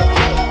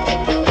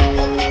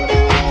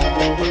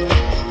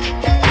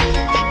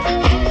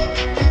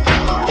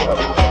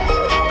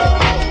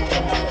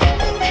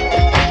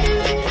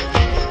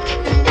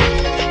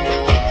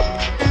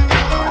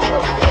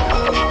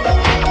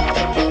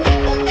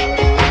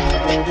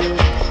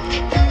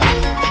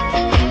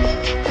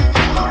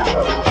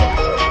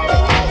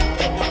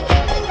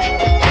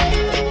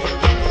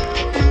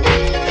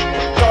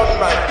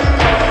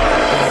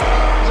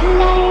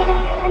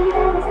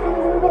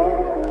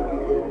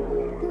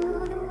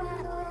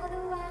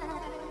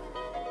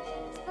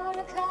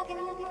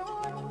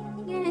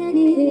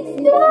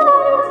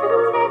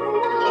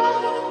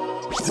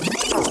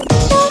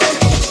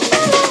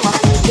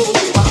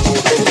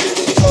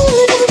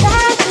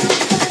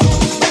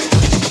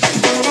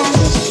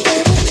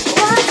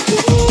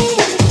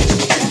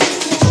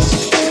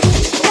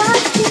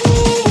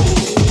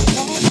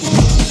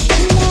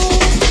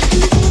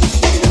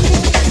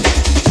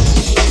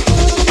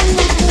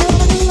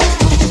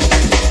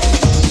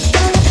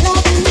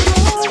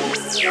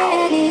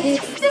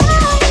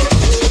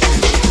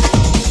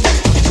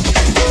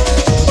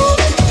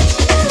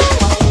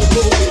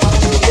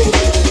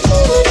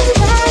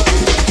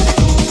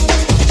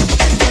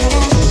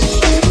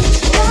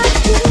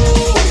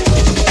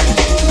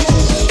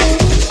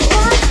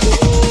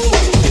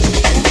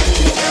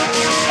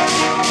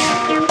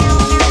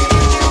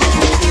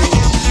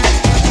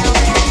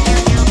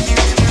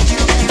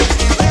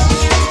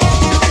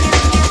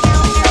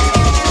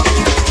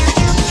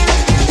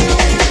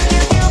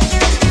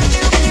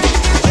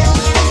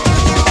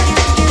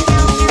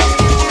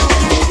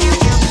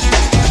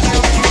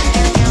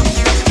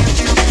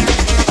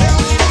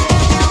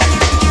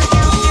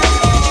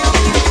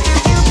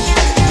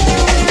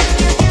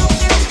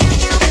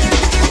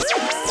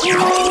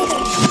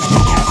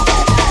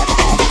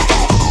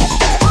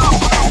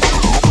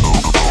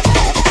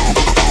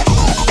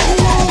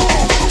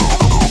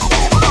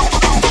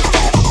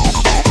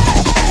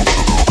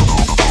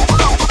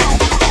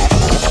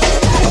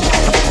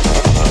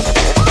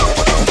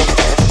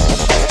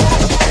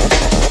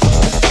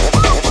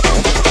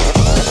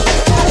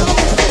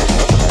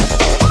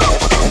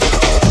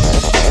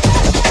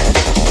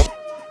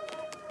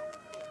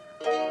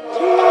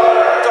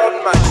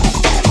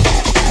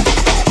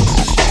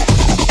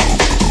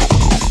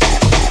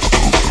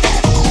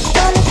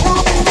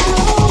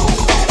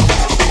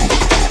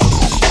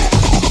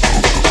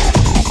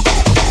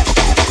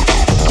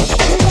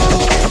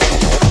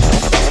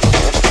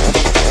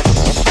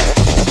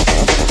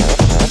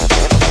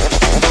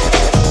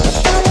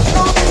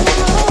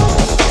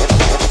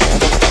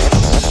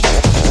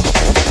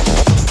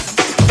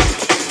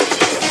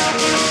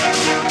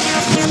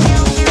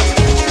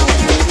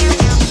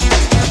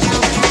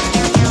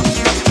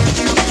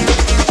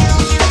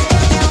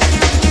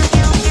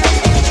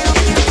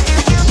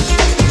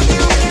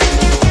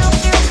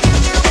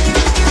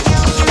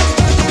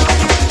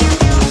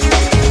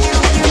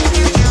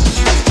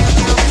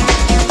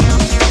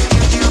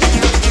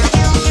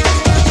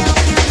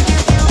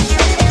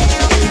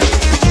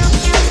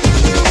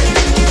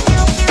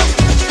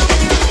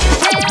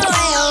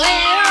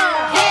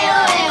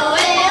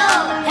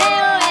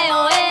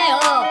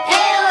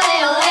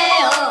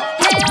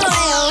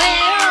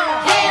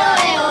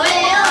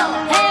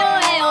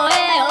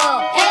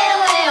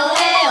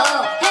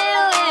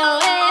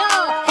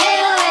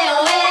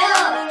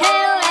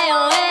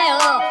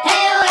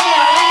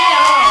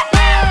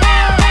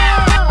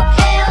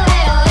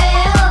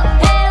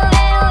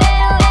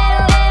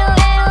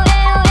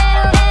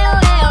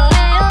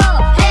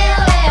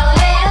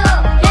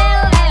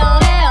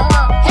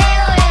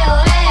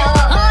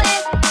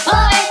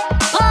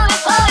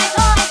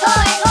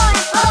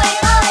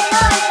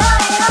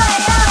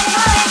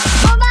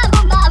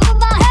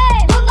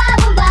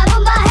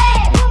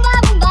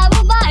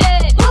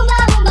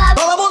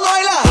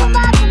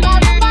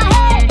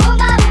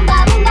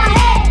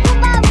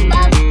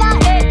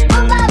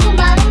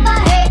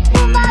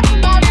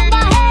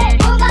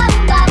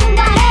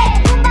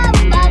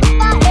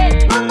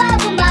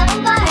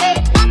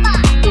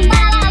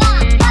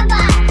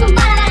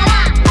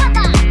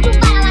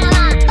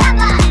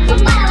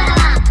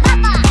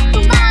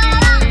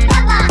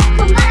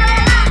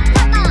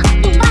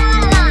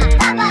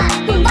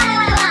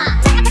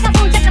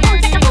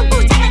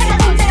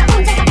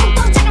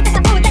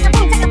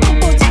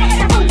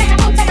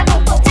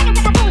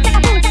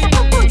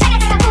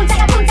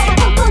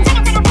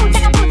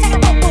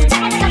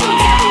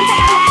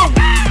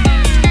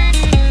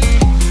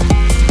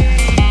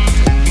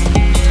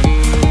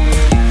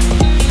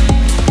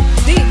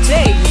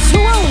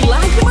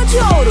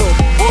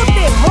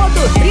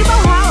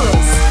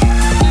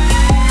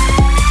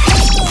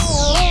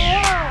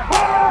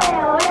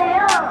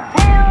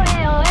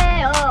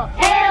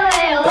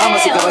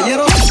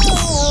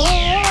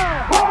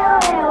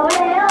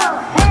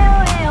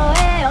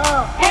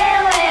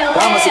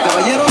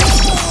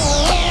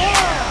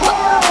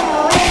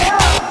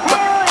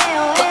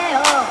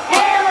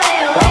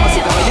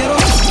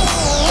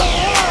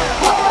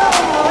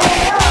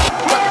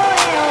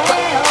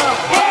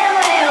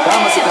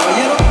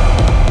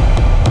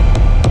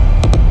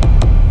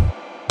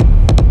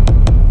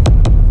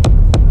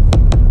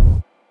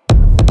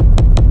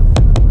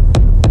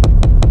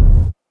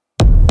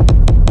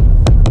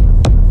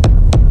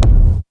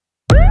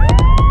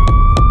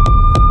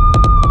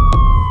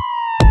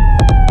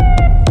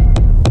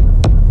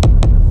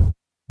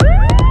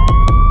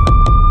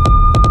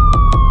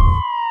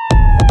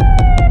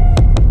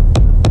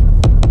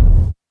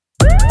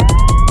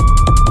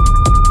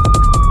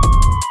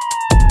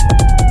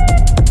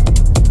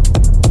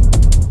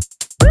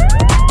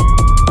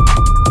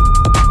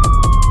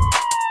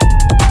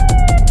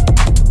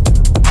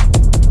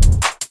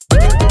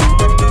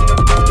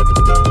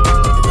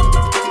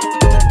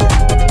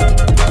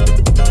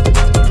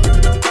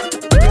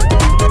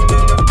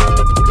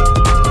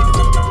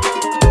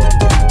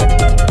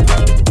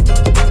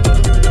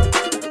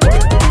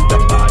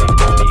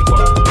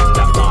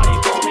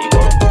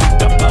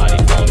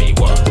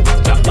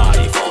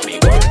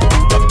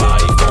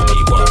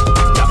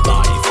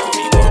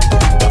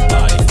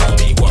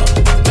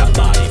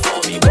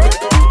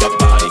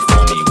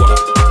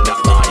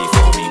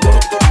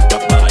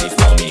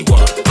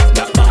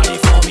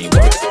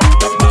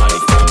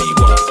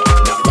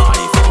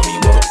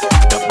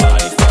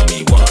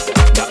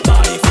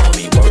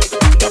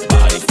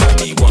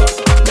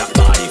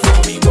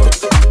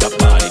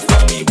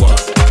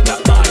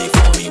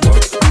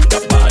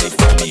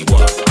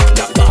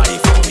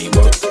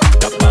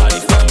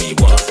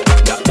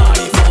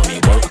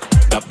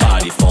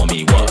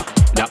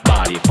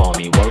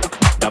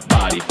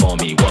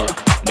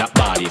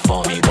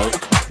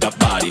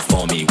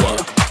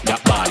 work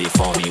that body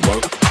for me,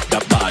 work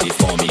that body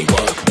for me,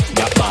 work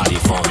that body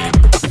for me.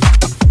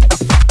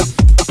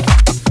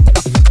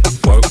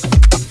 Work,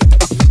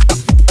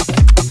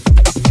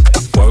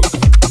 work,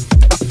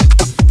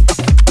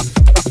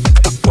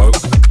 work,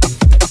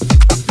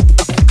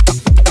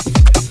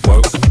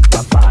 work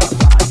that body,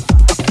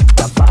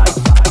 that body,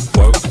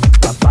 work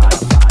that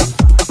body,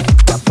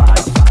 that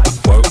body,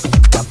 work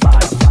that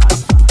body,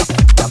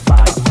 that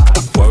body,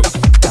 work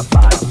that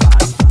body,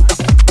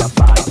 that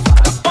body.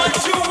 1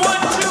 2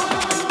 1 2.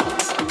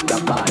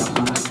 That body.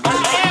 I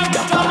am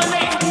the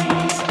dominate.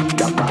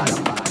 That body.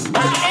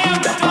 I am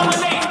the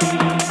dominate.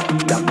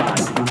 That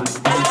body.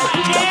 I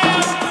am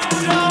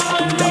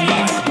the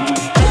dominate.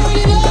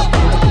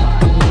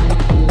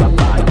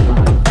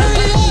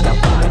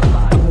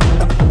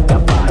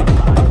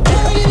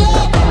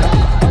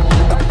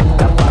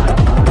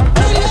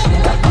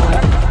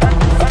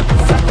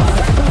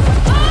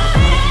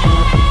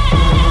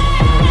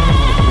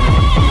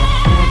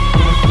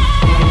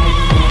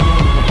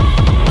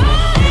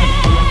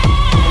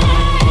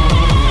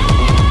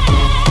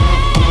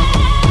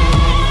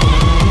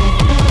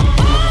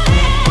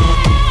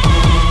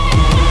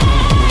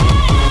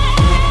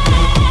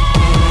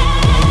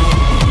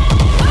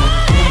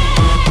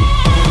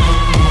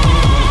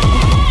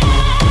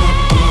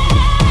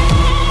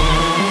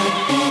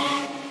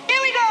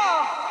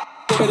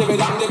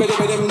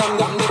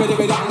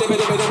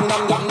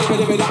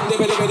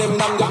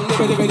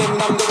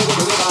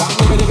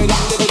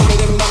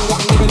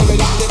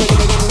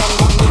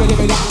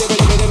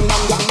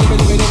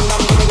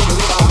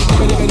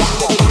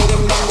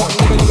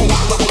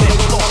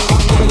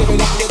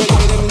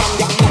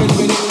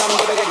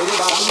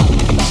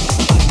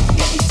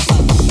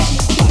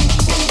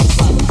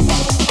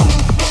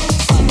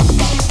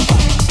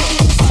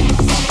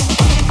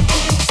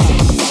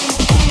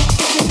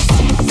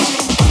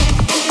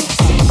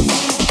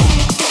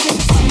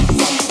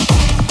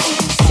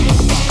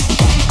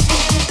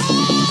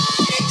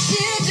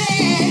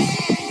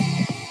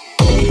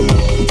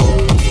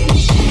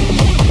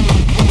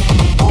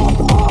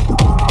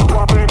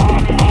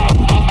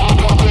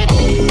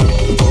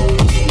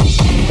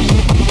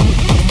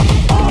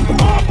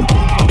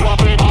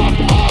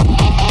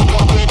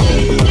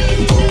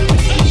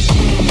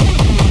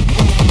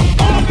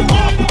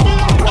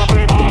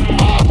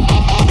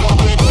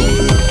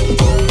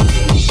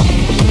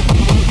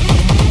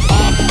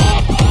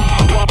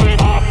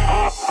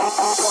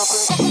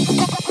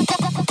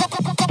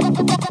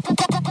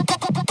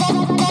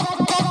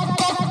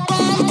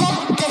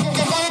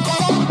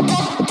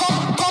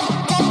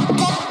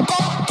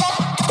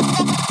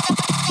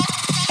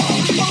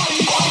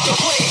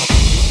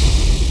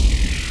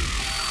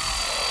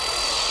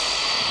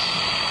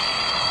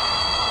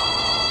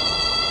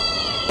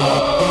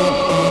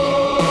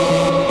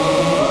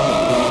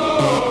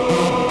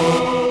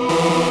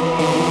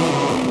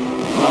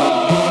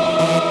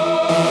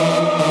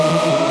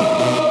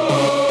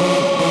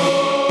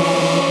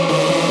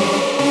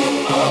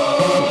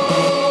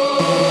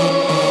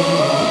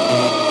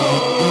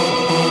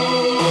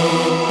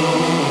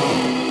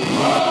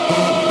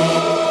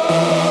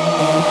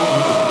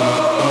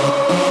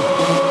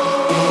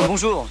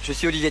 Bonjour, je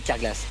suis Olivier de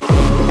Carglass.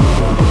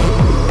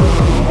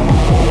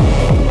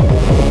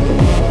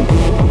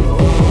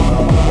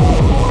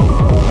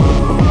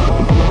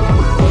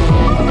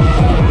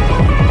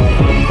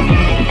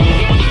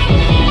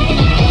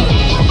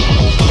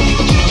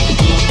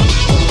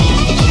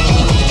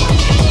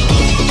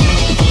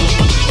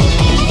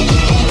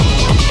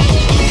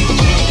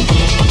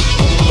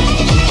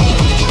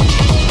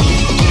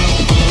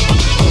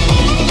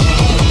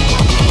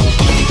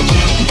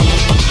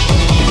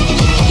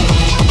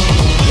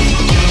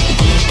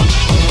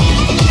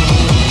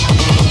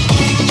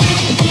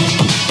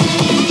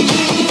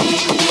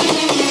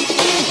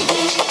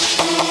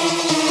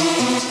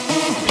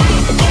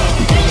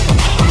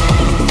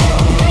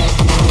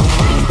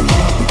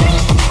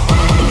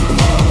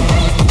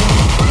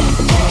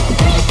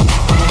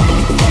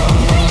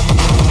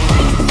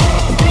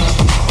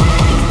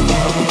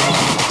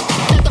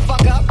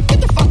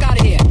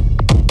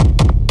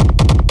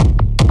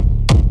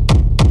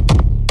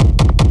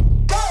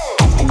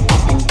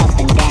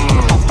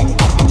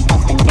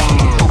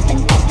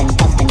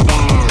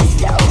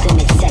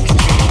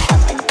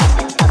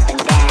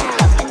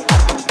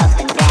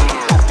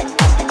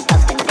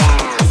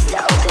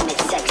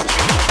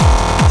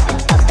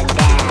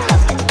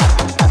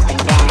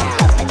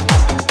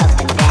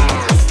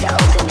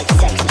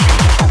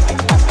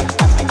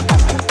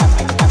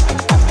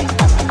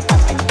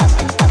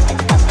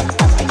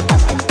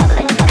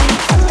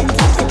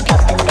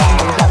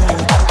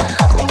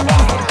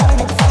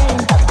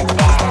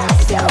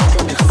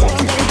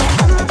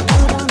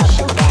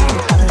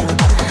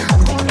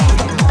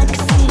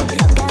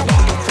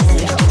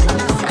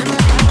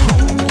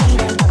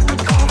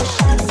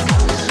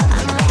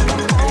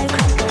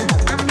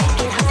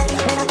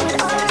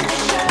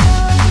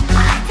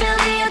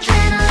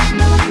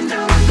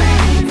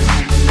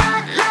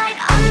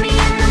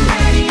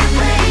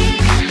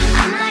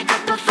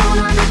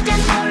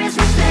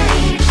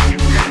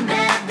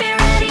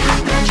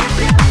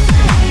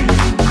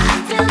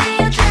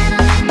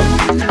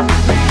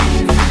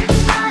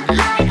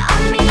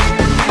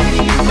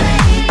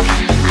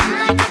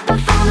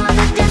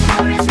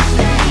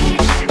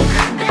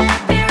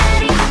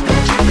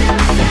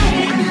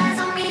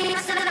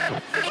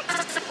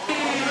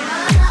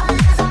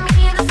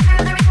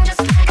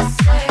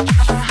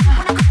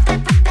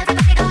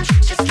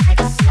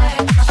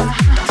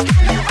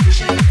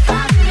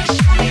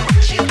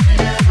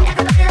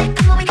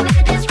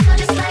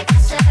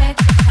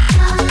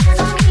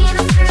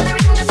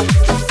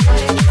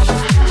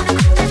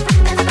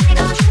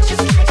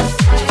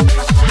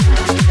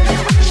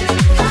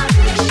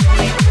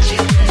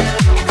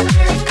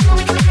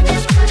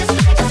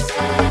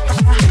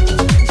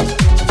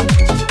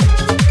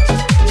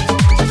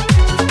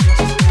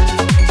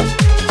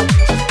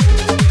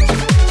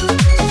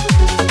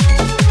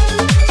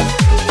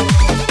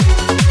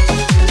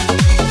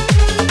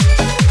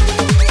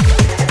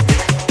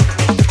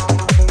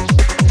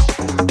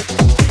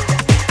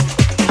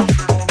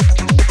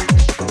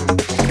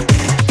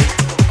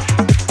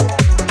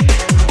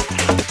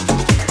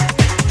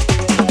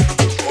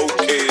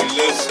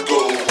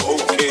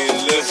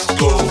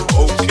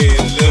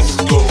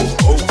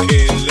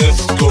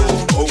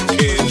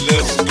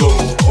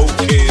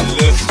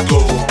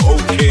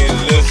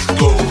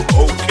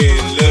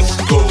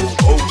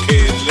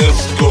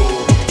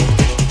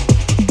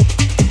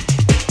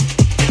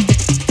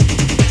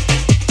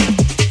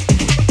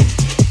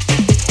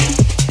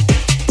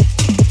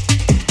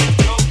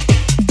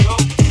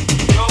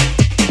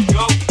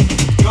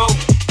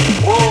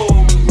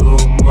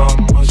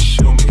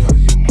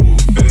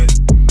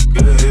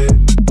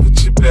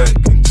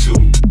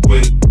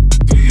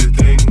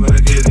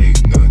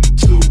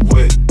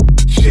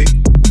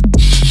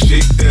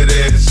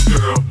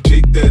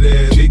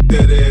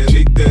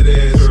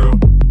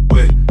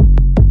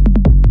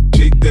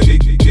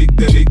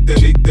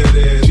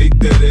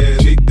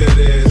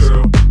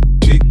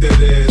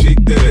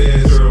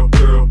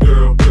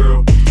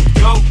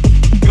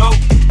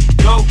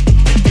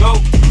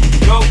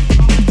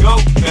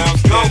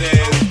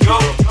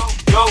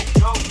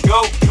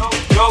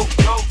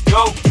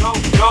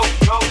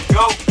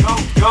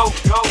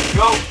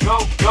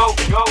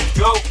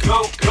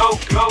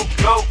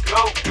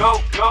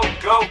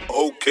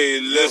 Okay,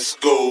 let's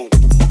go.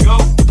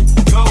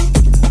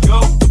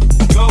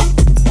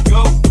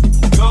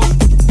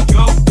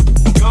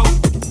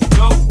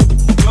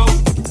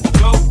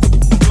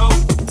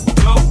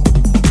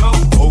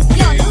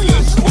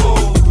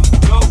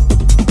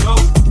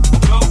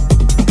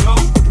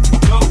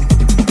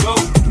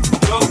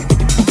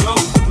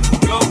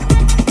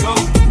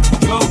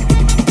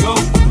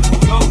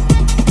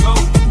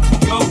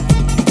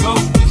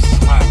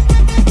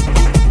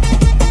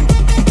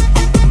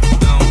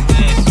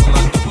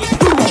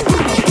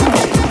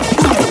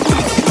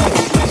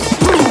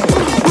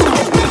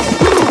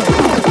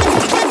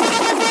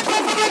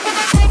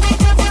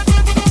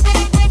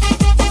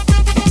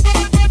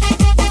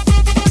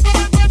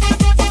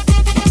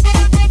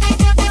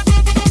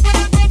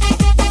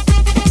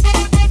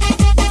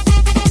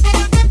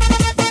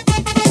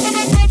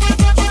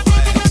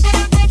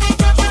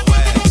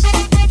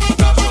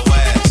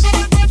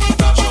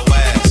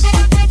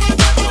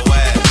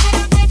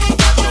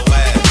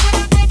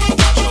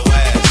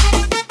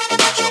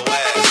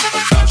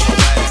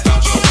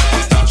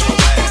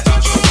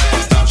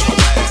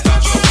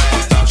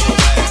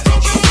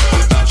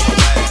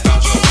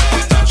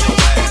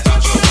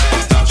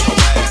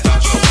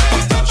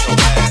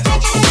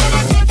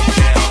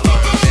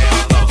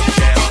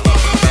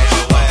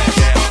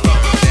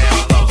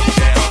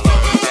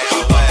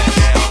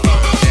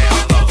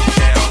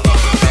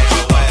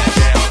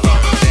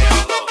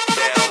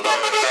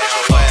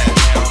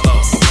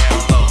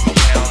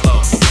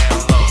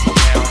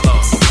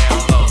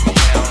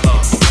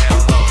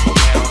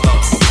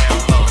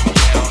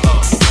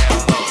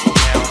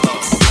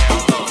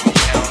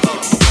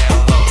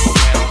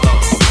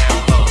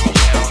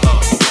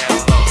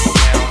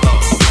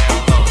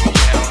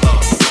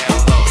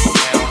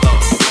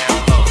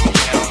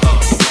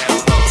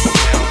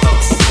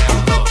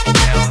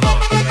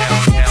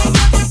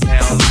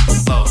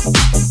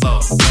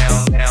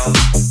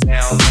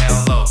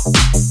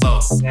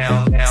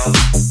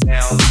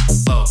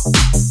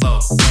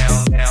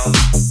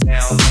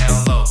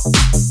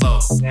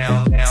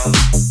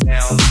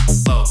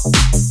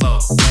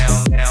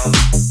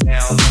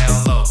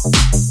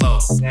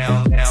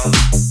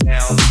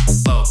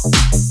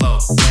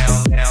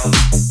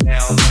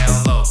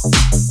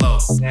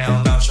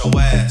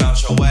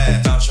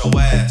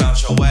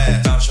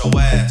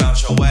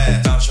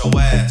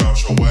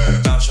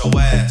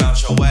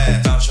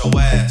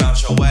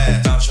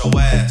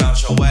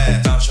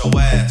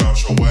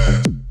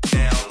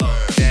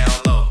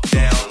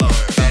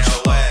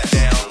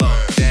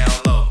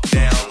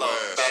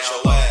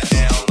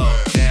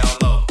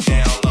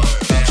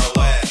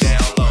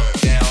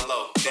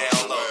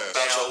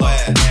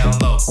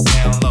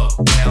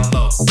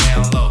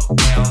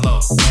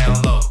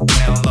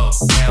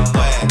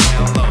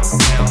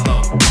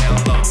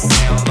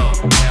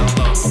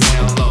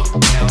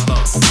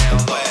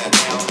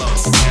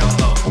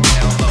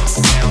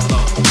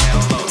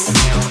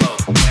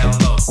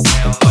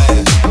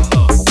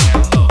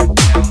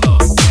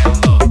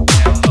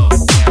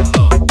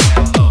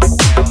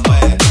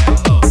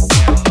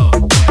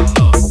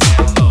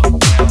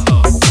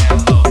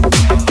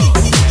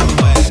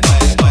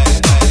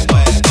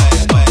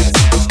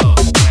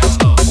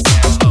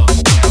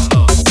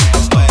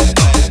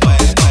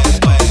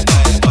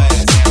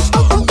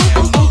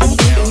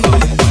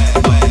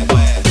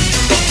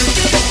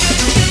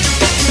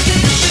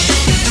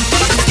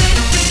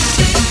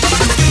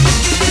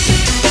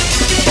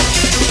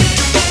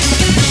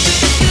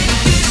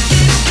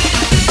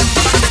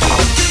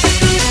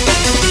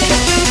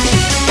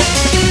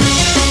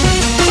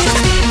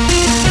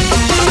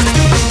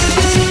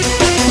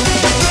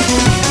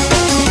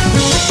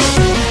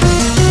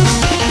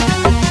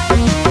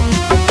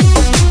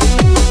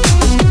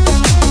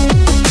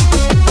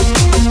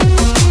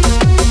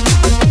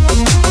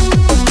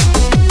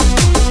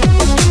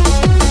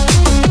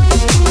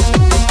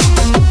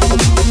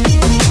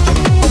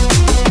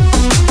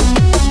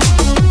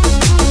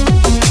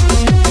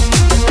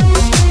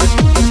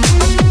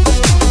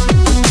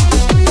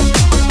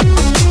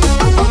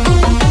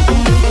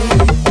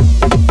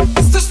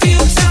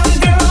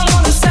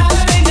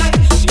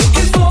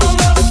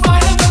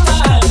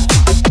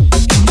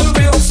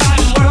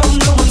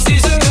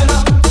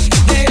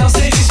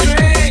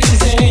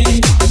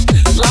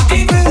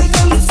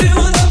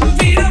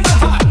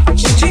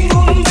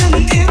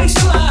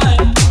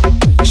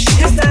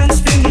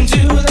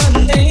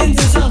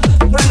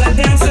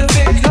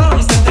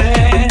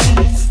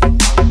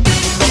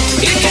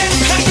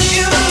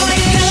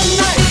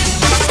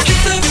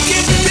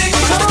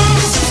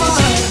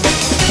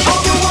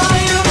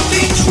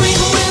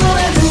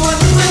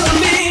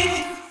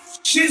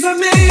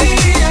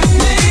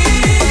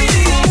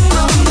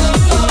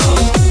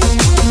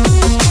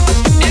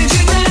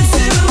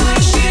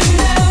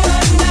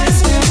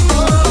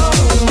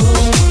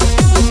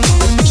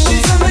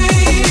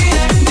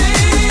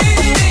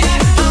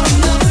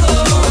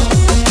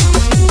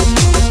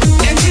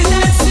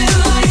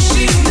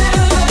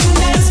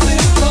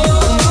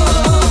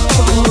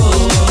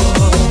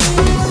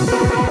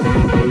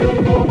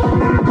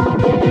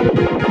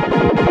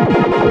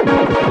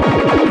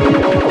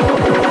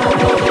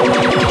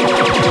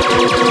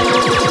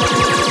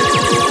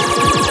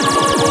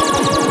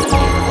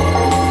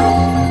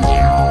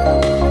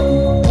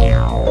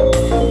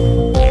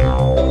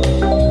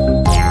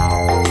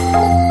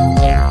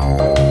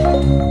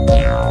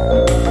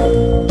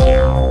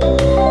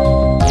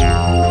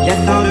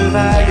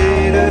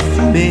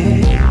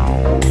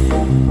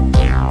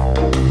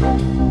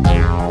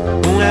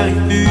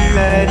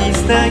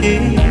 distinguer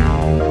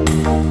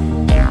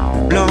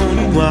blanc du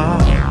noir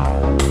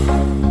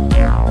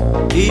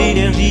et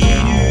l'énergie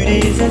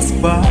du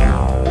désespoir.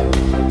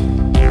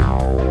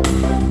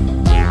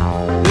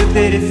 Le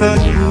téléphone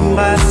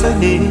pourra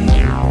sonner,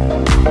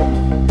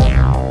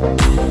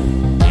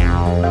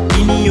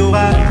 il n'y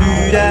aura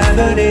plus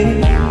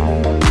d'abonnés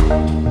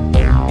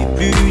et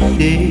plus une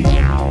idée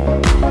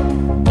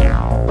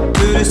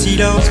que le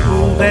silence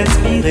pour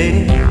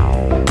respirer,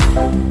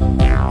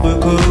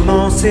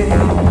 recommencer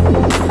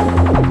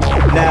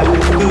là où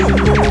le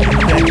monde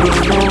a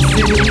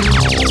commencé.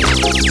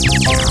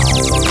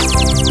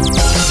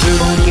 Je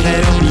m'en irai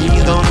dormir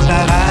dans le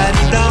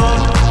paradis blanc,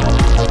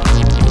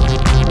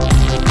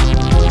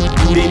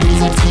 où les nuits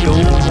sont si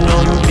longues qu'on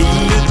en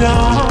oublie le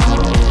temps,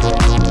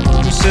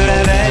 tout seul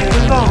avec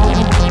le vent,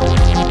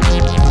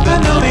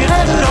 comme dans mes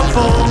rêves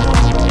d'enfant.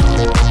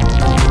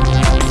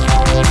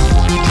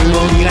 Je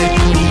m'en irai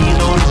dormir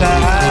dans le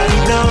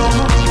paradis blanc,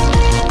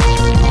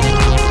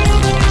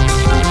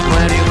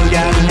 loin des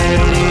regards de mer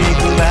et des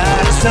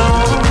combats de sang,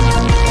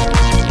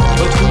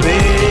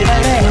 retrouver la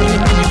mer,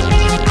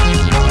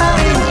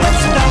 avec une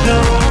presse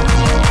d'argent,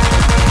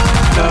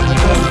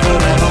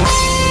 comme avant.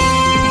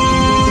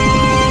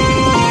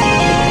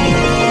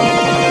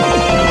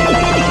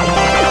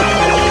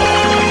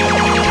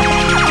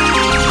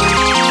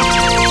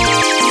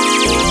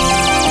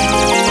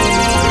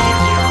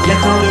 Y'a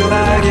tant de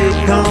vagues et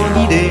tant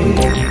d'idées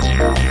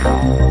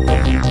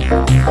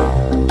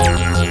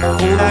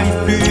qu'on n'arrive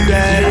plus à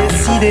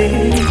décider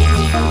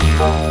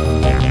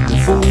le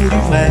faux du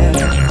vrai,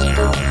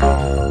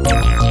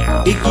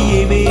 et qui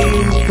aimait ou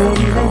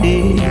condamné.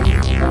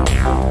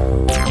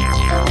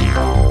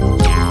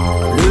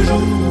 Le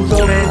jour où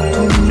j'aurai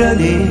tout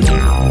donné,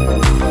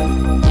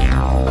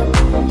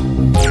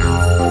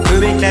 que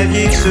mes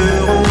claviers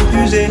seront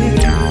usés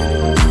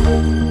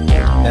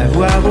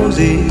d'avoir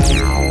osé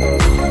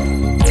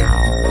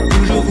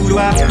toujours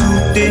vouloir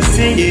tout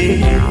essayer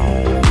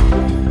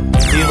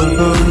et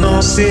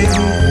recommencer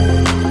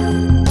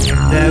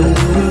là où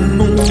le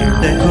monde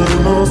a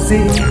commencé.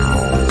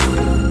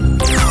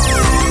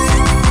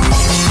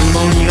 Je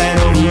m'en irai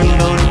dormir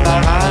dans le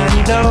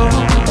paradis d'or,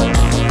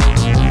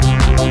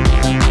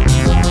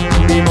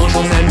 les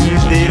manchots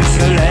s'amusent dès le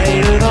soleil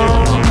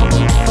levant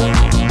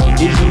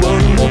et jouent en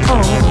nous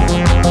montrant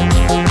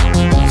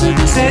ce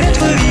que c'est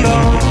être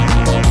vivant.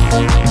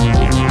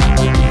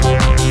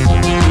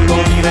 Je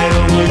m'en irai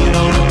dormir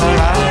dans le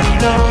paradis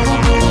blanc,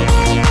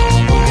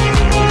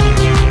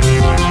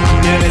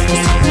 ne reste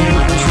si pur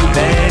que ce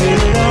bel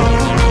élan,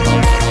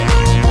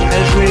 à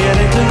jouer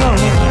avec le vent,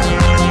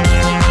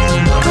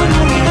 comme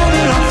on est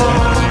avec l'enfant,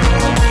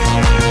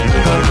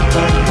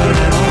 comme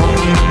avant.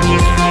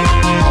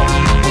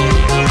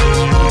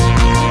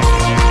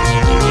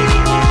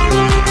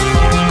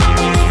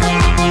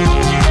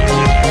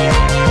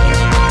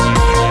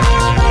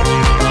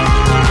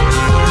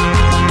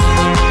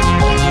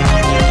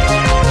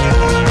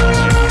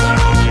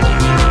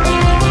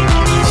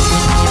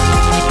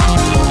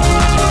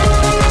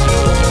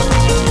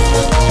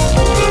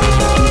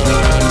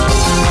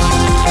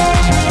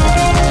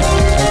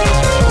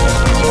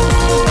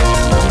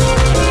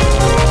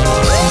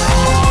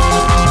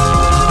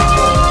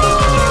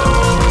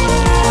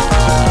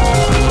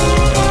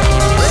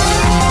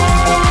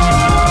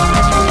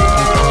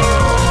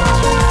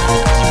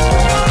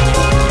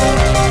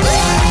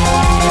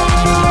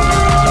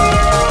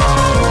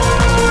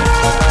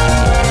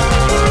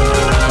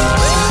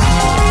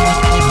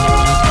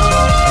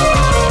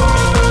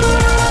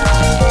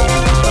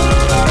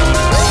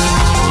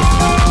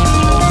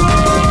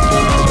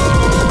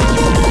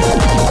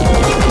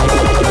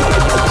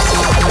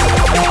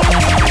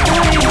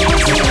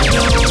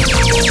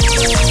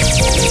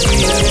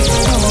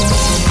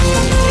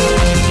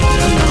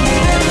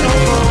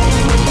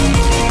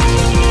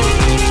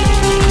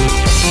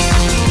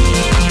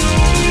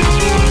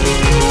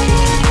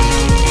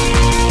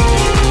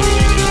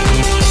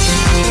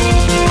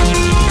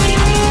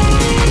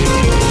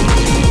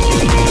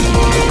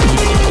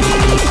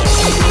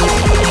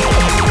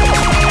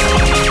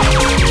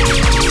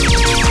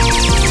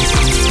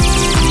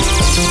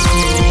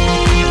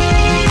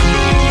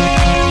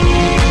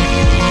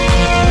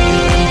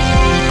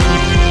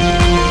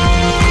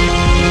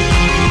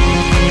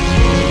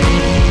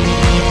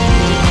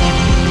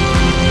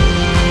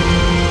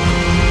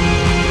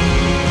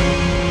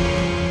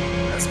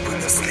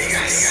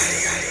 Bundesligas.